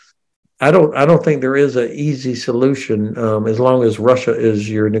 So I don't think there is an easy solution as long as Russia is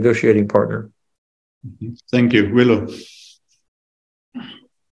your negotiating partner. Thank you. Willow.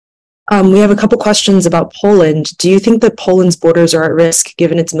 We have a couple questions about Poland. Do you think that Poland's borders are at risk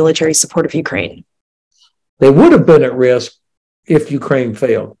given its military support of Ukraine? They would have been at risk if Ukraine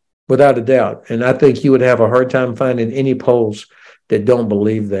failed, without a doubt. And I think you would have a hard time finding any Poles that don't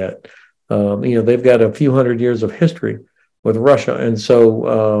believe that. They've got a few hundred years of history with Russia. And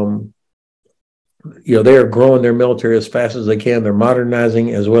so, they are growing their military as fast as they can. They're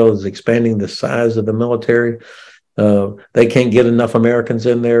modernizing as well as expanding the size of the military. They can't get enough Americans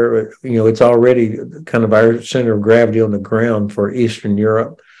in there. It's already kind of our center of gravity on the ground for Eastern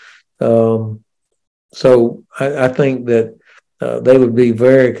Europe. So I think that they would be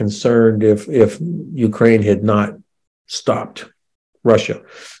very concerned if Ukraine had not stopped Russia.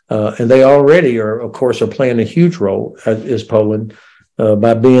 And they already are playing a huge role, as is Poland,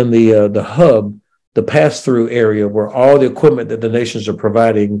 by being the hub, the pass-through area where all the equipment that the nations are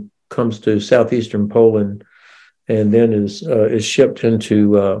providing comes to southeastern Poland and then is shipped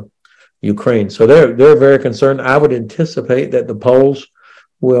into Ukraine. So they're very concerned. I would anticipate that the Poles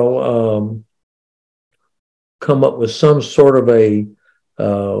will come up with some sort of I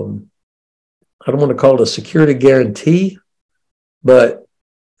don't want to call it a security guarantee, but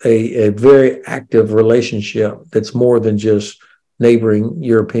a very active relationship that's more than just neighboring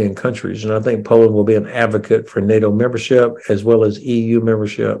European countries. And I think Poland will be an advocate for NATO membership as well as EU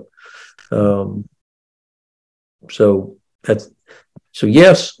membership. So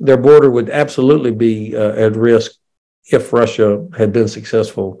yes, their border would absolutely be at risk if Russia had been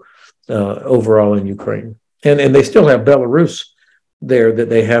successful overall in Ukraine. And they still have Belarus there that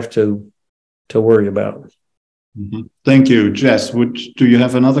they have to worry about. Mm-hmm. Thank you. Jess, do you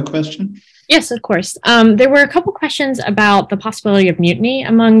have another question? Yes, of course. There were a couple questions about the possibility of mutiny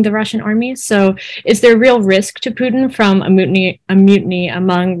among the Russian army. So is there real risk to Putin from a mutiny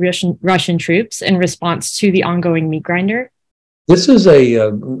among Russian troops in response to the ongoing meat grinder? This is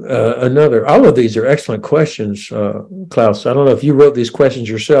another, all of these are excellent questions, Klaus. I don't know if you wrote these questions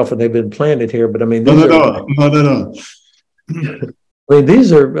yourself and they've been planted here, but I mean, not at all. I mean,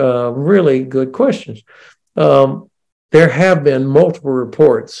 these are really good questions. There have been multiple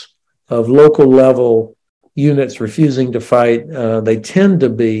reports of local level units refusing to fight. They tend to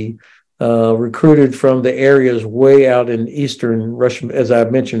be recruited from the areas way out in eastern Russia, as I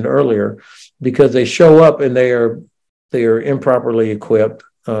mentioned earlier, because they show up and they are improperly equipped,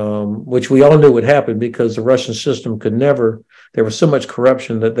 which we all knew would happen because the Russian system there was so much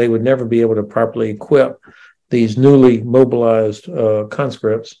corruption that they would never be able to properly equip these newly mobilized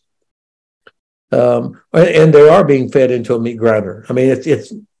conscripts. And they are being fed into a meat grinder. I mean,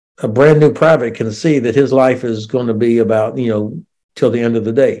 it's a brand new private can see that his life is going to be about, till the end of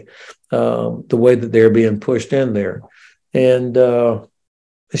the day, the way that they're being pushed in there. And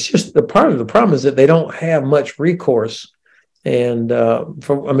it's just the part of the problem is that they don't have much recourse. And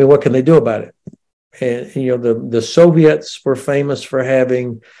what can they do about it? And, the Soviets were famous for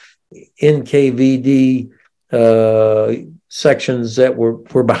having NKVD sections that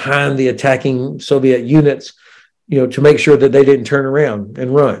were behind the attacking Soviet units, to make sure that they didn't turn around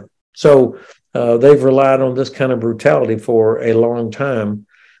and run. So they've relied on this kind of brutality for a long time.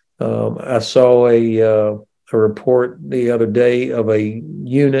 I saw a report the other day of a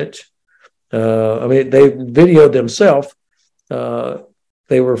unit. They videoed themselves.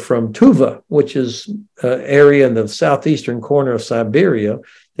 They were from Tuva, which is an area in the southeastern corner of Siberia.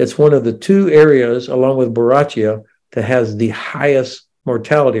 It's one of the two areas, along with Buryatia, that has the highest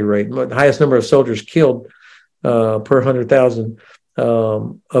mortality rate, the highest number of soldiers killed per 100,000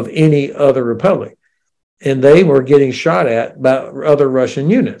 of any other republic. and they were getting shot at by other Russian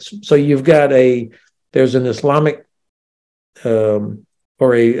units. So you've got there's an Islamic or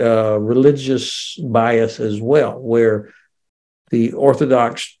a religious bias as well, where the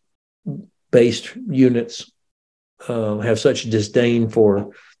Orthodox-based units have such disdain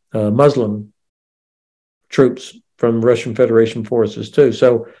for Muslim troops from Russian Federation forces too.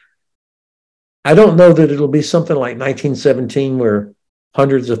 So I don't know that it'll be something like 1917 where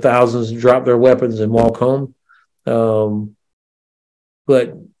hundreds of thousands drop their weapons and walk home. But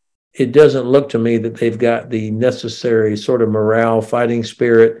it doesn't look to me that they've got the necessary sort of morale, fighting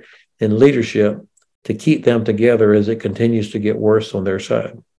spirit, and leadership to keep them together as it continues to get worse on their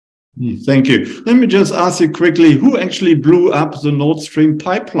side. Thank you. Let me just ask you quickly, who actually blew up the Nord Stream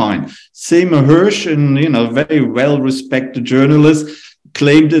pipeline? Seymour Hersh, a very well-respected journalist,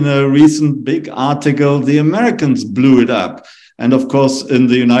 claimed in a recent big article the Americans blew it up. And of course, in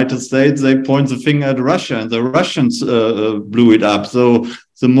the United States, they point the finger at Russia, and the Russians blew it up. So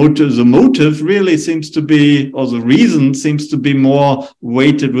the motive really seems to be, or the reason seems to be more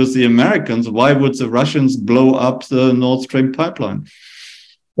weighted with the Americans. Why would the Russians blow up the Nord Stream pipeline?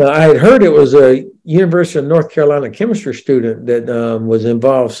 Well, I had heard it was a University of North Carolina chemistry student that was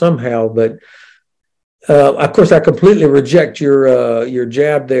involved somehow, but of course, I completely reject your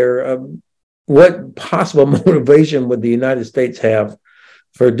jab there. What possible motivation would the United States have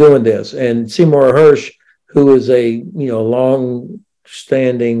for doing this? And Seymour Hersh, who is a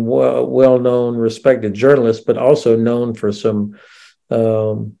long-standing, well-known, respected journalist, but also known for some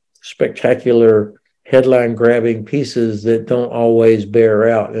spectacular headline-grabbing pieces that don't always bear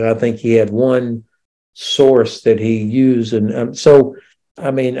out. And I think he had one source that he used, and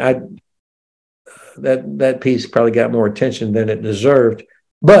that piece probably got more attention than it deserved.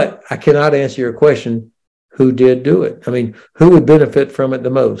 But I cannot answer your question, who did do it? I mean, who would benefit from it the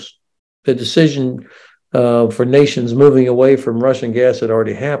most? The decision for nations moving away from Russian gas had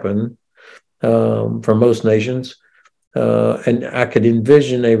already happened for most nations. And I could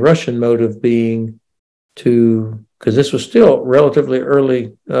envision a Russian motive being because this was still relatively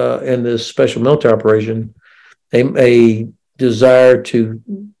early in this special military operation, a desire to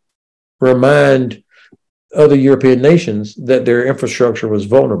remind other European nations that their infrastructure was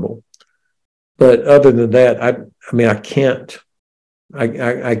vulnerable. But other than that, I can't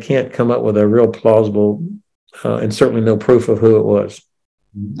come up with a real plausible and certainly no proof of who it was.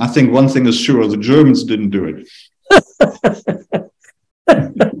 I think one thing is sure, the Germans didn't do it.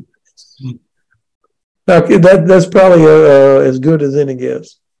 Okay, that's probably as good as any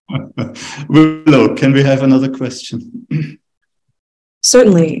guess. Willow, can we have another question?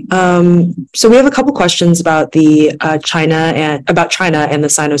 Certainly. So we have a couple questions about China and the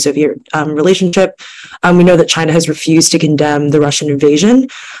Sino-Soviet relationship. We know that China has refused to condemn the Russian invasion.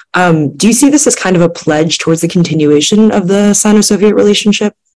 Do you see this as kind of a pledge towards the continuation of the Sino-Soviet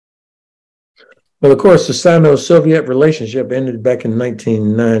relationship? Well, of course, the Sino-Soviet relationship ended back in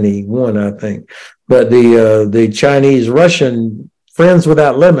 1991, I think. But the Chinese-Russian Friends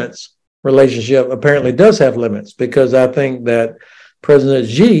Without Limits relationship apparently does have limits, because I think that President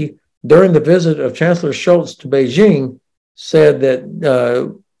Xi, during the visit of Chancellor Scholz to Beijing, said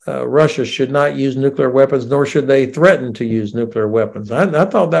that Russia should not use nuclear weapons, nor should they threaten to use nuclear weapons. I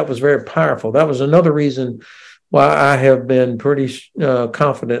thought that was very powerful. That was another reason why I have been pretty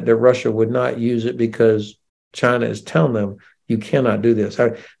confident that Russia would not use it, because China is telling them, you cannot do this.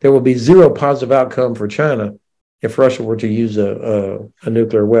 There will be zero positive outcome for China if Russia were to use a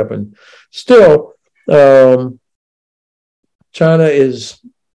nuclear weapon. Still, China is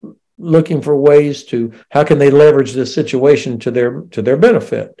looking for ways to, how can they leverage this situation to their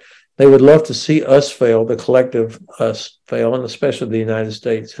benefit? They would love to see us fail, the collective us fail, and especially the United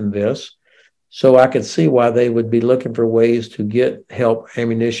States in this. So I could see why they would be looking for ways to get help,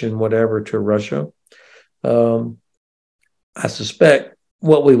 ammunition, whatever, to Russia. I suspect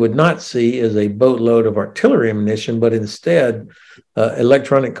what we would not see is a boatload of artillery ammunition, but instead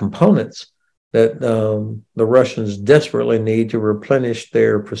electronic components that the Russians desperately need to replenish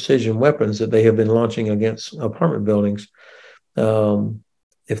their precision weapons that they have been launching against apartment buildings.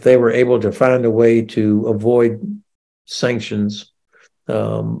 If they were able to find a way to avoid sanctions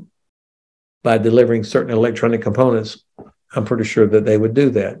by delivering certain electronic components, I'm pretty sure that they would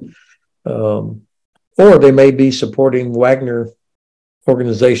do that. Or they may be supporting Wagner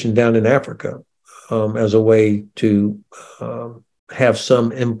organization down in Africa as a way to have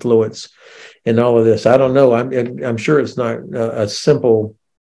some influence in all of this. I don't know. I'm sure it's not a simple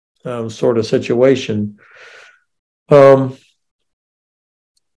sort of situation. But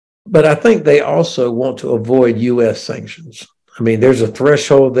I think they also want to avoid U.S. sanctions. I mean, there's a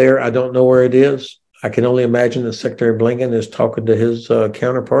threshold there. I don't know where it is. I can only imagine that Secretary Blinken is talking to his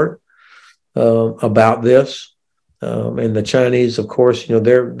counterpart about this. And the Chinese, of course,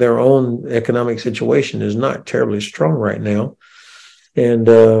 their own economic situation is not terribly strong right now. And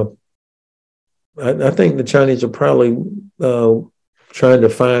I think the Chinese are probably trying to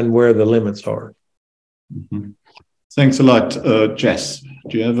find where the limits are. Mm-hmm. Thanks a lot, Jess.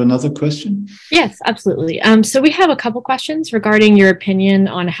 Do you have another question? Yes, absolutely. So we have a couple questions regarding your opinion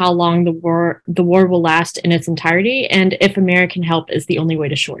on how long the war will last in its entirety, and if American help is the only way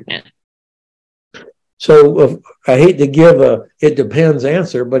to shorten it. So I hate to give a "it depends"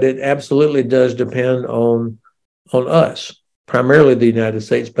 answer, but it absolutely does depend on us, primarily the United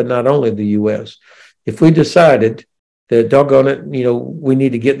States, but not only the U.S. If we decided that, doggone it, we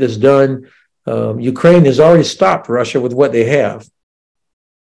need to get this done. Ukraine has already stopped Russia with what they have.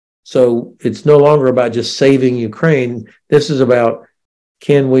 So it's no longer about just saving Ukraine. This is about,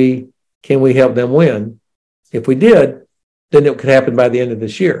 can we help them win? If we did, then it could happen by the end of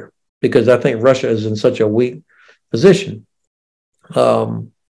this year, because I think Russia is in such a weak position,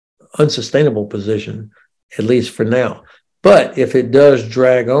 unsustainable position, at least for now. But if it does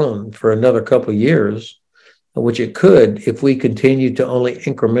drag on for another couple of years, which it could, if we continue to only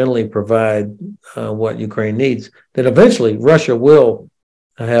incrementally provide what Ukraine needs, then eventually Russia will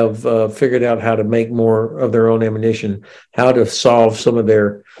have figured out how to make more of their own ammunition, how to solve some of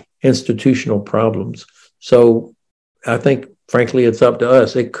their institutional problems. So I think, frankly, it's up to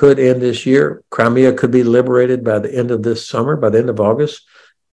us. It could end this year. Crimea could be liberated by the end of this summer, by the end of August,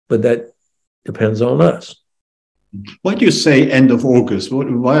 but that depends on us. Why do you say end of August?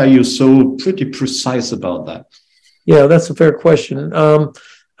 Why are you so pretty precise about that? Yeah, that's a fair question. I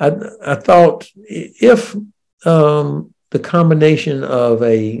thought if the combination of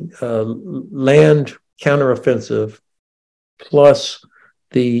a land counteroffensive plus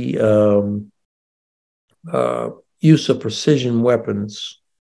the use of precision weapons,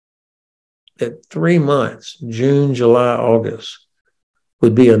 that 3 months, June, July, August,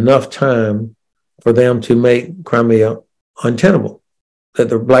 would be enough time for them to make Crimea untenable, that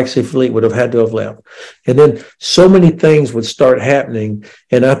the Black Sea Fleet would have had to have left. And then so many things would start happening,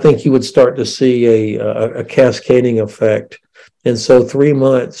 and I think you would start to see a cascading effect. And so 3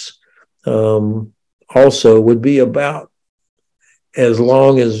 months also would be about as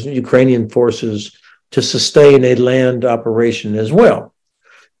long as Ukrainian forces to sustain a land operation as well.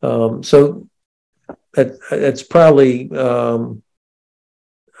 So it's probably...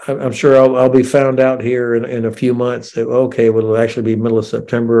 I'm sure I'll be found out here in a few months that, okay, well, it'll actually be middle of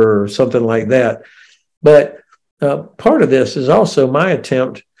September or something like that. But part of this is also my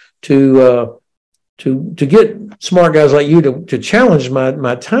attempt to get smart guys like you to challenge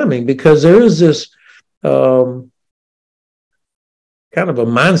my timing, because there is this kind of a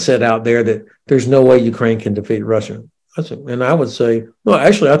mindset out there that there's no way Ukraine can defeat Russia. And I would say, well,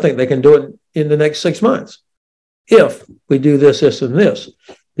 actually, I think they can do it in the next 6 months if we do this, this, and this.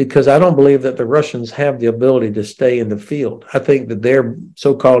 Because I don't believe that the Russians have the ability to stay in the field. I think that their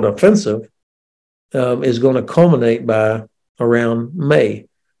so-called offensive is going to culminate by around May.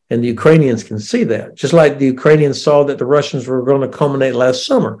 And the Ukrainians can see that. Just like the Ukrainians saw that the Russians were going to culminate last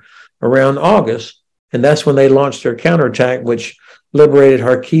summer around August. And that's when they launched their counterattack, which liberated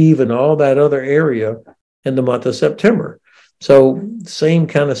Kharkiv and all that other area in the month of September. So same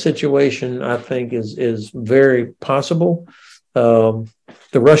kind of situation, I think, is very possible.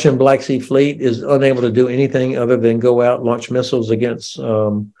 The Russian Black Sea Fleet is unable to do anything other than go out and launch missiles against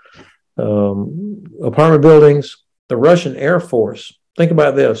apartment buildings. The Russian Air Force, think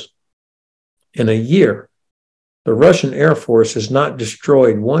about this. In a year, the Russian Air Force has not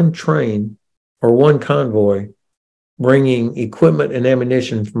destroyed one train or one convoy bringing equipment and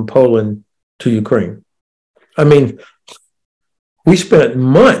ammunition from Poland to Ukraine. I mean, we spent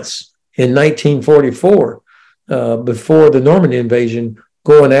months in 1944 before the Normandy invasion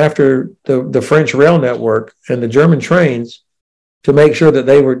going after the French rail network and the German trains to make sure that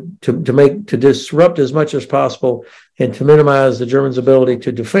they were to disrupt as much as possible and to minimize the Germans' ability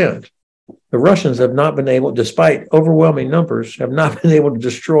to defend. The Russians have not been able, despite overwhelming numbers, have not been able to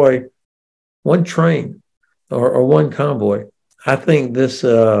destroy one train or one convoy. I think this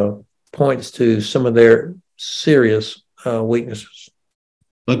points to some of their serious weaknesses.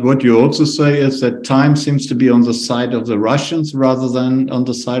 But what you also say is that time seems to be on the side of the Russians rather than on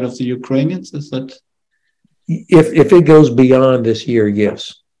the side of the Ukrainians. Is that? If it goes beyond this year,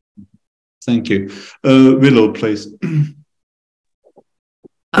 yes. Thank you. Willow, please.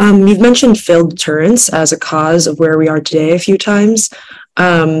 You've mentioned failed deterrence as a cause of where we are today a few times.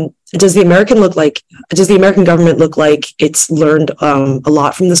 Does the American government look like it's learned a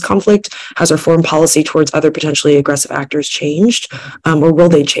lot from this conflict? Has our foreign policy towards other potentially aggressive actors changed, or will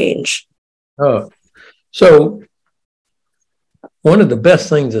they change? So one of the best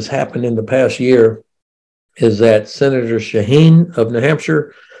things that's happened in the past year is that Senator Shaheen of New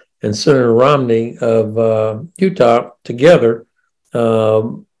Hampshire and Senator Romney of Utah together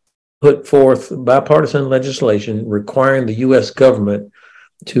put forth bipartisan legislation requiring the U.S. government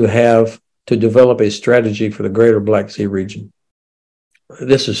to develop a strategy for the greater Black Sea region.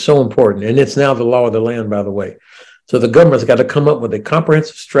 This is so important, and it's now the law of the land, by the way. So the government's got to come up with a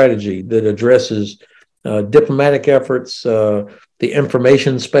comprehensive strategy that addresses diplomatic efforts, the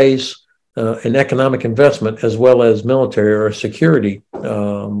information space, and economic investment, as well as military or security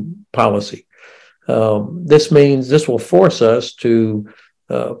policy. This means this will force us to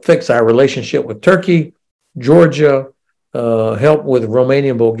fix our relationship with Turkey, Georgia, help with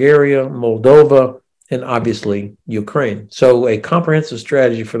Romania, Bulgaria, Moldova, and obviously Ukraine. So a comprehensive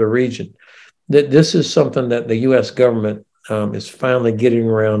strategy for the region. This is something that the U.S. government is finally getting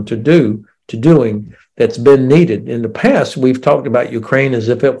around to doing that's been needed. In the past, we've talked about Ukraine as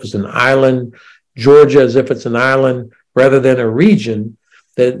if it was an island, Georgia as if it's an island, rather than a region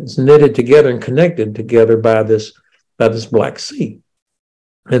that's knitted together and connected together by this Black Sea.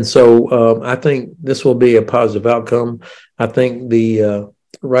 And so I think this will be a positive outcome. I think the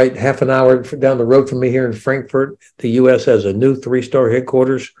right half an hour down the road from me here in Frankfurt, the U.S. has a new 3-star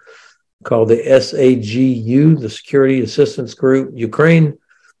headquarters called the SAGU, the Security Assistance Group Ukraine,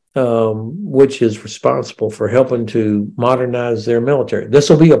 which is responsible for helping to modernize their military. This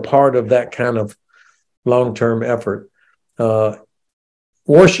will be a part of that kind of long-term effort.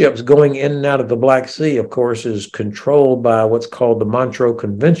 Warships going in and out of the Black Sea, of course, is controlled by what's called the Montreux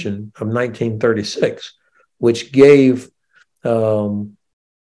Convention of 1936, which gave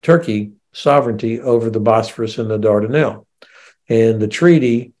Turkey sovereignty over the Bosphorus and the Dardanelles. And the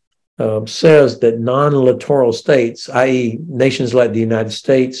treaty says that non-littoral states, i.e. nations like the United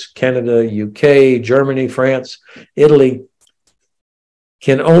States, Canada, UK, Germany, France, Italy,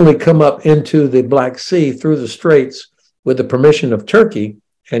 can only come up into the Black Sea through the straits with the permission of Turkey,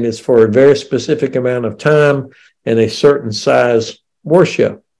 and it's for a very specific amount of time and a certain size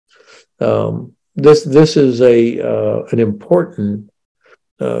warship. This is an important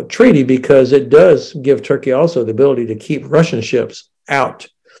treaty because it does give Turkey also the ability to keep Russian ships out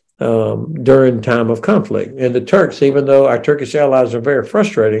during time of conflict. And the Turks, even though our Turkish allies are very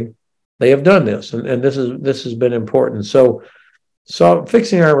frustrating, they have done this, and this has been important. So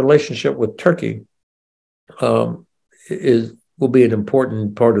fixing our relationship with Turkey will be an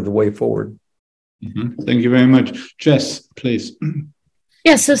important part of the way forward. Mm-hmm. Thank you very much. Jess, please.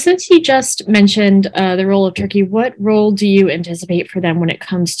 Yeah, so since you just mentioned the role of Turkey, what role do you anticipate for them when it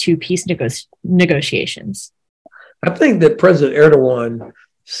comes to peace negotiations? I think that President Erdogan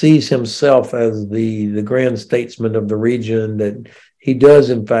sees himself as the grand statesman of the region, that he does,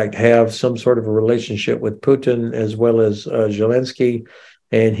 in fact, have some sort of a relationship with Putin as well as Zelensky,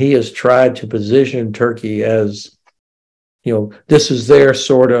 and he has tried to position Turkey as, this is their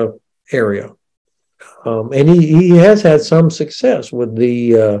sort of area. And he has had some success with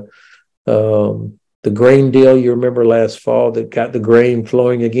the grain deal. You remember last fall that got the grain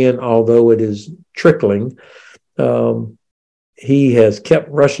flowing again, although it is trickling. He has kept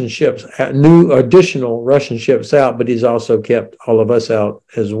Russian ships, new additional Russian ships out, but he's also kept all of us out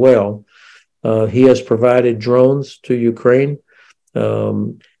as well. He has provided drones to Ukraine.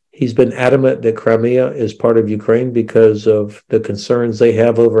 He's been adamant that Crimea is part of Ukraine because of the concerns they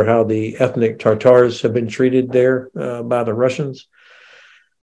have over how the ethnic Tatars have been treated there by the Russians.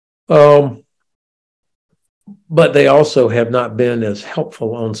 But they also have not been as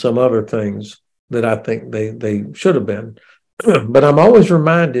helpful on some other things that I think they should have been. But I'm always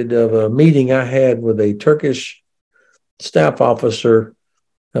reminded of a meeting I had with a Turkish staff officer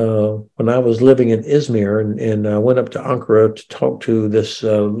when I was living in Izmir, and I went up to Ankara to talk to this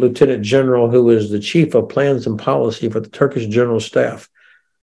lieutenant general who was the chief of plans and policy for the Turkish General Staff.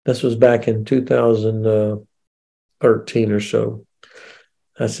 This was back in 2013 or so.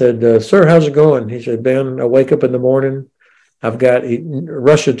 I said, sir, how's it going? He said, Ben, I wake up in the morning. I've got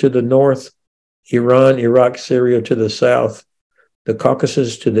Russia to the north, Iran, Iraq, Syria to the south, the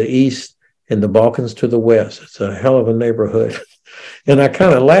Caucasus to the east, and the Balkans to the west. It's a hell of a neighborhood. And I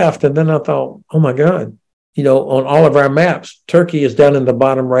kind of laughed, and then I thought, oh my God, on all of our maps, Turkey is down in the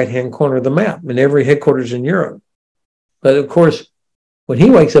bottom right-hand corner of the map, and every headquarters in Europe. But of course, when he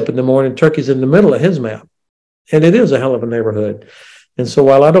wakes up in the morning, Turkey's in the middle of his map. And it is a hell of a neighborhood. And so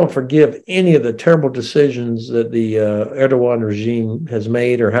while I don't forgive any of the terrible decisions that the Erdogan regime has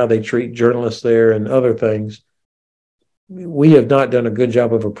made or how they treat journalists there and other things, we have not done a good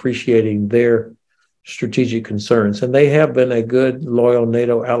job of appreciating their strategic concerns. And they have been a good, loyal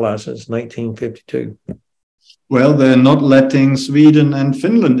NATO ally since 1952. Well, they're not letting Sweden and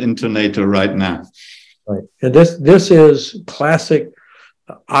Finland into NATO right now. Right. And this is classic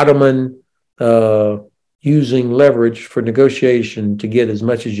Ottoman using leverage for negotiation to get as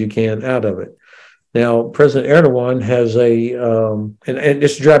much as you can out of it. Now, President Erdogan has and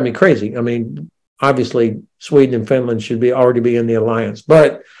this drives me crazy. I mean, obviously, Sweden and Finland should already be in the alliance,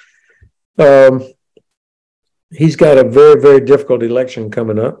 but he's got a very, very difficult election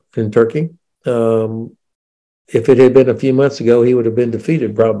coming up in Turkey. If it had been a few months ago, he would have been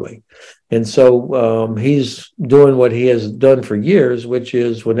defeated probably. And so he's doing what he has done for years, which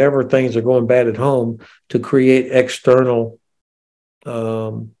is whenever things are going bad at home, to create external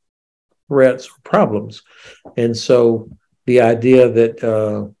threats or problems. And so the idea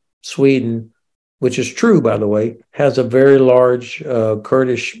that Sweden, which is true, by the way, has a very large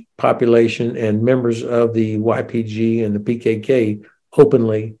Kurdish population and members of the YPG and the PKK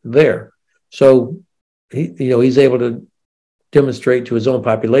openly there. So he's able to demonstrate to his own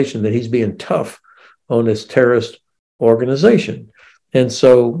population that he's being tough on this terrorist organization. And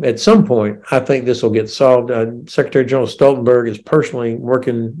so at some point, I think this will get solved. Secretary General Stoltenberg is personally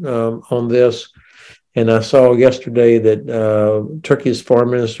working on this. And I saw yesterday that Turkey's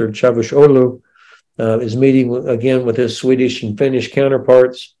Foreign Minister Çavuşoğlu is meeting again with his Swedish and Finnish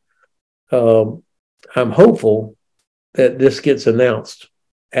counterparts. I'm hopeful that this gets announced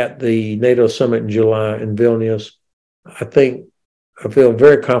at the NATO summit in July in Vilnius. I feel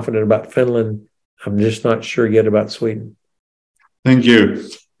very confident about Finland. I'm just not sure yet about Sweden. Thank you.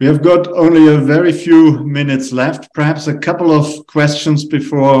 We have got only a very few minutes left, perhaps a couple of questions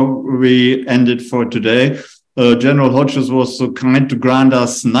before we end it for today. General Hodges was so kind to grant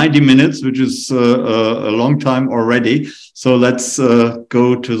us 90 minutes, which is a long time already. So let's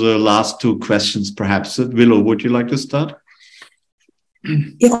go to the last two questions, perhaps. Willow, would you like to start?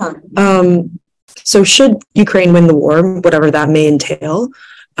 Yeah. So should Ukraine win the war, whatever that may entail,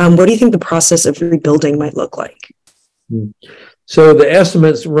 what do you think the process of rebuilding might look like? So the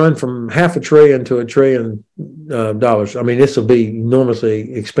estimates run from $500 billion to $1 trillion. I mean, this will be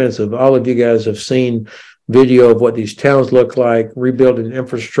enormously expensive. All of you guys have seen video of what these towns look like, rebuilding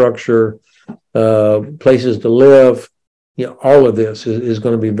infrastructure, places to live. All of this is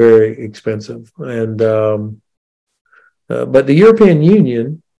going to be very expensive. And but the European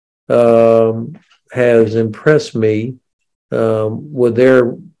Union has impressed me with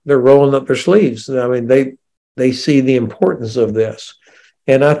they're rolling up their sleeves. I mean, they see the importance of this.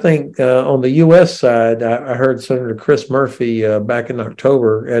 And I think on the U.S. side, I heard Senator Chris Murphy back in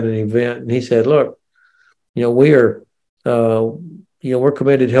October at an event, and he said, look, we're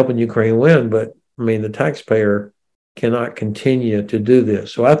committed to helping Ukraine win, but I mean, the taxpayer cannot continue to do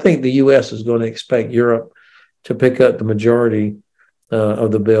this. So I think the U.S. is going to expect Europe to pick up the majority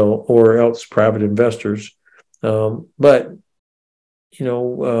of the bill, or else private investors. But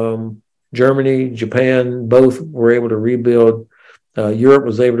Germany, Japan, both were able to rebuild. Europe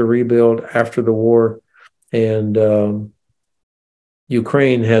was able to rebuild after the war. And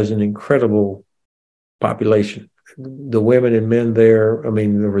Ukraine has an incredible population. The women and men there, I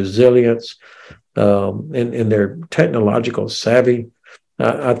mean, the resilience and their technological savvy.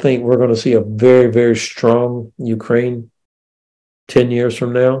 I think we're going to see a very, very strong Ukraine 10 years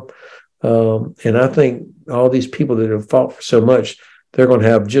from now. And I think all these people that have fought for so much, they're going to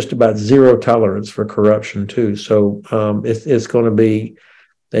have just about zero tolerance for corruption too. So it's going to be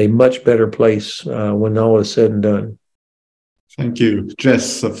a much better place when all is said and done. Thank you.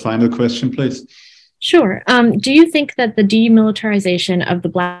 Jess, a final question, please. Sure. Do you think that the demilitarization of the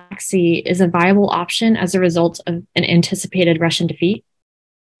Black Sea is a viable option as a result of an anticipated Russian defeat?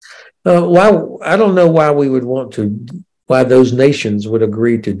 I don't know why those nations would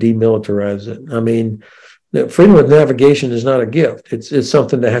agree to demilitarize it. I mean, freedom of navigation is not a gift. It's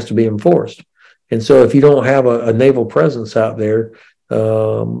something that has to be enforced. And so if you don't have a naval presence out there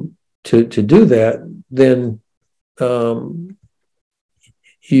to do that, then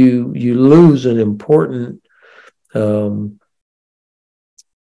you lose an important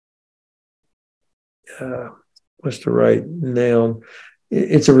what's the right noun?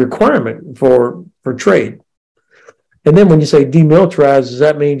 It's a requirement for trade. And then when you say demilitarize, does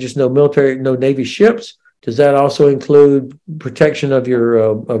that mean just no military, no Navy ships? Does that also include protection of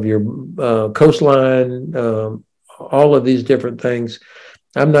your coastline? All of these different things.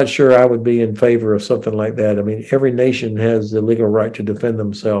 I'm not sure I would be in favor of something like that. I mean, every nation has the legal right to defend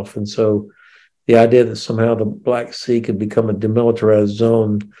themselves. And so the idea that somehow the Black Sea could become a demilitarized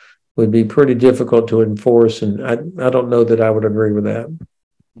zone would be pretty difficult to enforce. And I don't know that I would agree with that.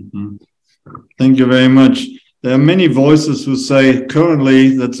 Mm-hmm. Thank you very much. There are many voices who say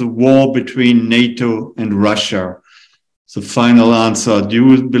currently that's a war between NATO and Russia. It's the final answer. Do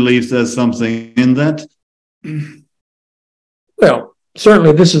you believe there's something in that? Well,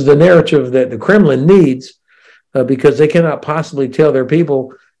 certainly this is the narrative that the Kremlin needs because they cannot possibly tell their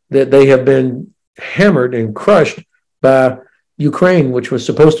people that they have been hammered and crushed by Ukraine, which was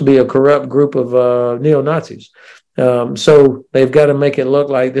supposed to be a corrupt group of neo-Nazis. So they've got to make it look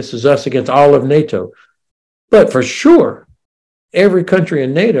like this is us against all of NATO. But for sure, every country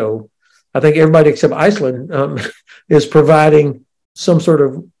in NATO, I think everybody except Iceland, is providing some sort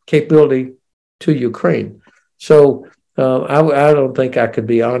of capability to Ukraine. So I don't think I could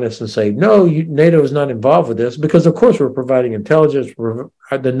be honest and say, no, NATO is not involved with this, because of course we're providing intelligence.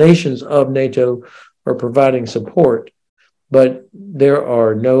 The nations of NATO are providing support, but there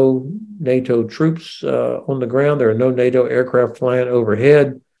are no NATO troops on the ground. There are no NATO aircraft flying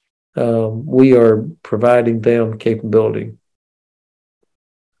overhead. We are providing them capability.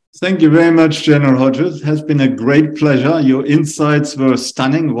 Thank you very much, General Hodges. It has been a great pleasure. Your insights were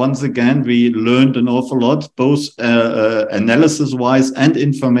stunning. Once again, we learned an awful lot, both analysis-wise and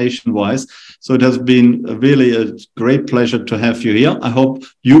information-wise. So it has been really a great pleasure to have you here. I hope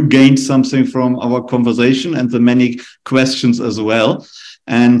you gained something from our conversation and the many questions as well.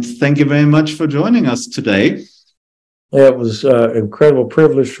 And thank you very much for joining us today. It was an incredible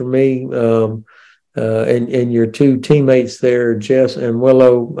privilege for me. And your two teammates there, Jess and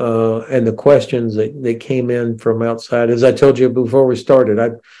Willow, and the questions that came in from outside. As I told you before we started,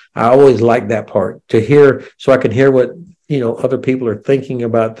 I always like that part, to hear, so I can hear what other people are thinking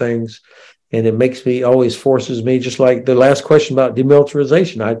about things, and it always forces me, just like the last question about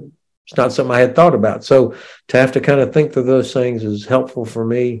demilitarization. It's not something I had thought about, so to have to kind of think through those things is helpful for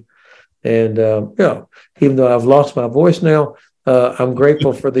me. And even though I've lost my voice now, I'm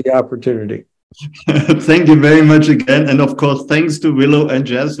grateful for the opportunity. Thank you very much again. And of course, thanks to Willow and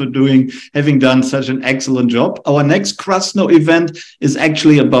Jess for having done such an excellent job. Our next Krasno event is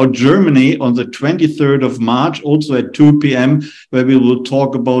actually about Germany on the 23rd of March, also at 2 p.m., where we will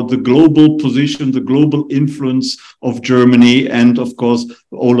talk about the global position, the global influence of Germany, and of course,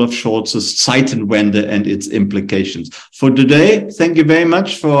 Olaf Scholz's Zeitenwende and its implications. For today, thank you very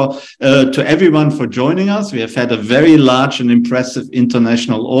much to everyone for joining us. We have had a very large and impressive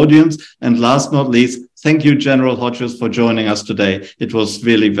international audience. And last but not least, thank you, General Hodges, for joining us today. It was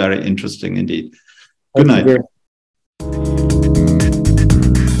really very interesting indeed. Good night.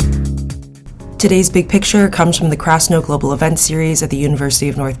 Today's Big Picture comes from the Krasno Global Events Series at the University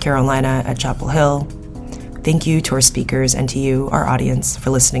of North Carolina at Chapel Hill. Thank you to our speakers and to you, our audience,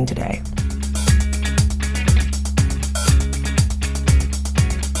 for listening today.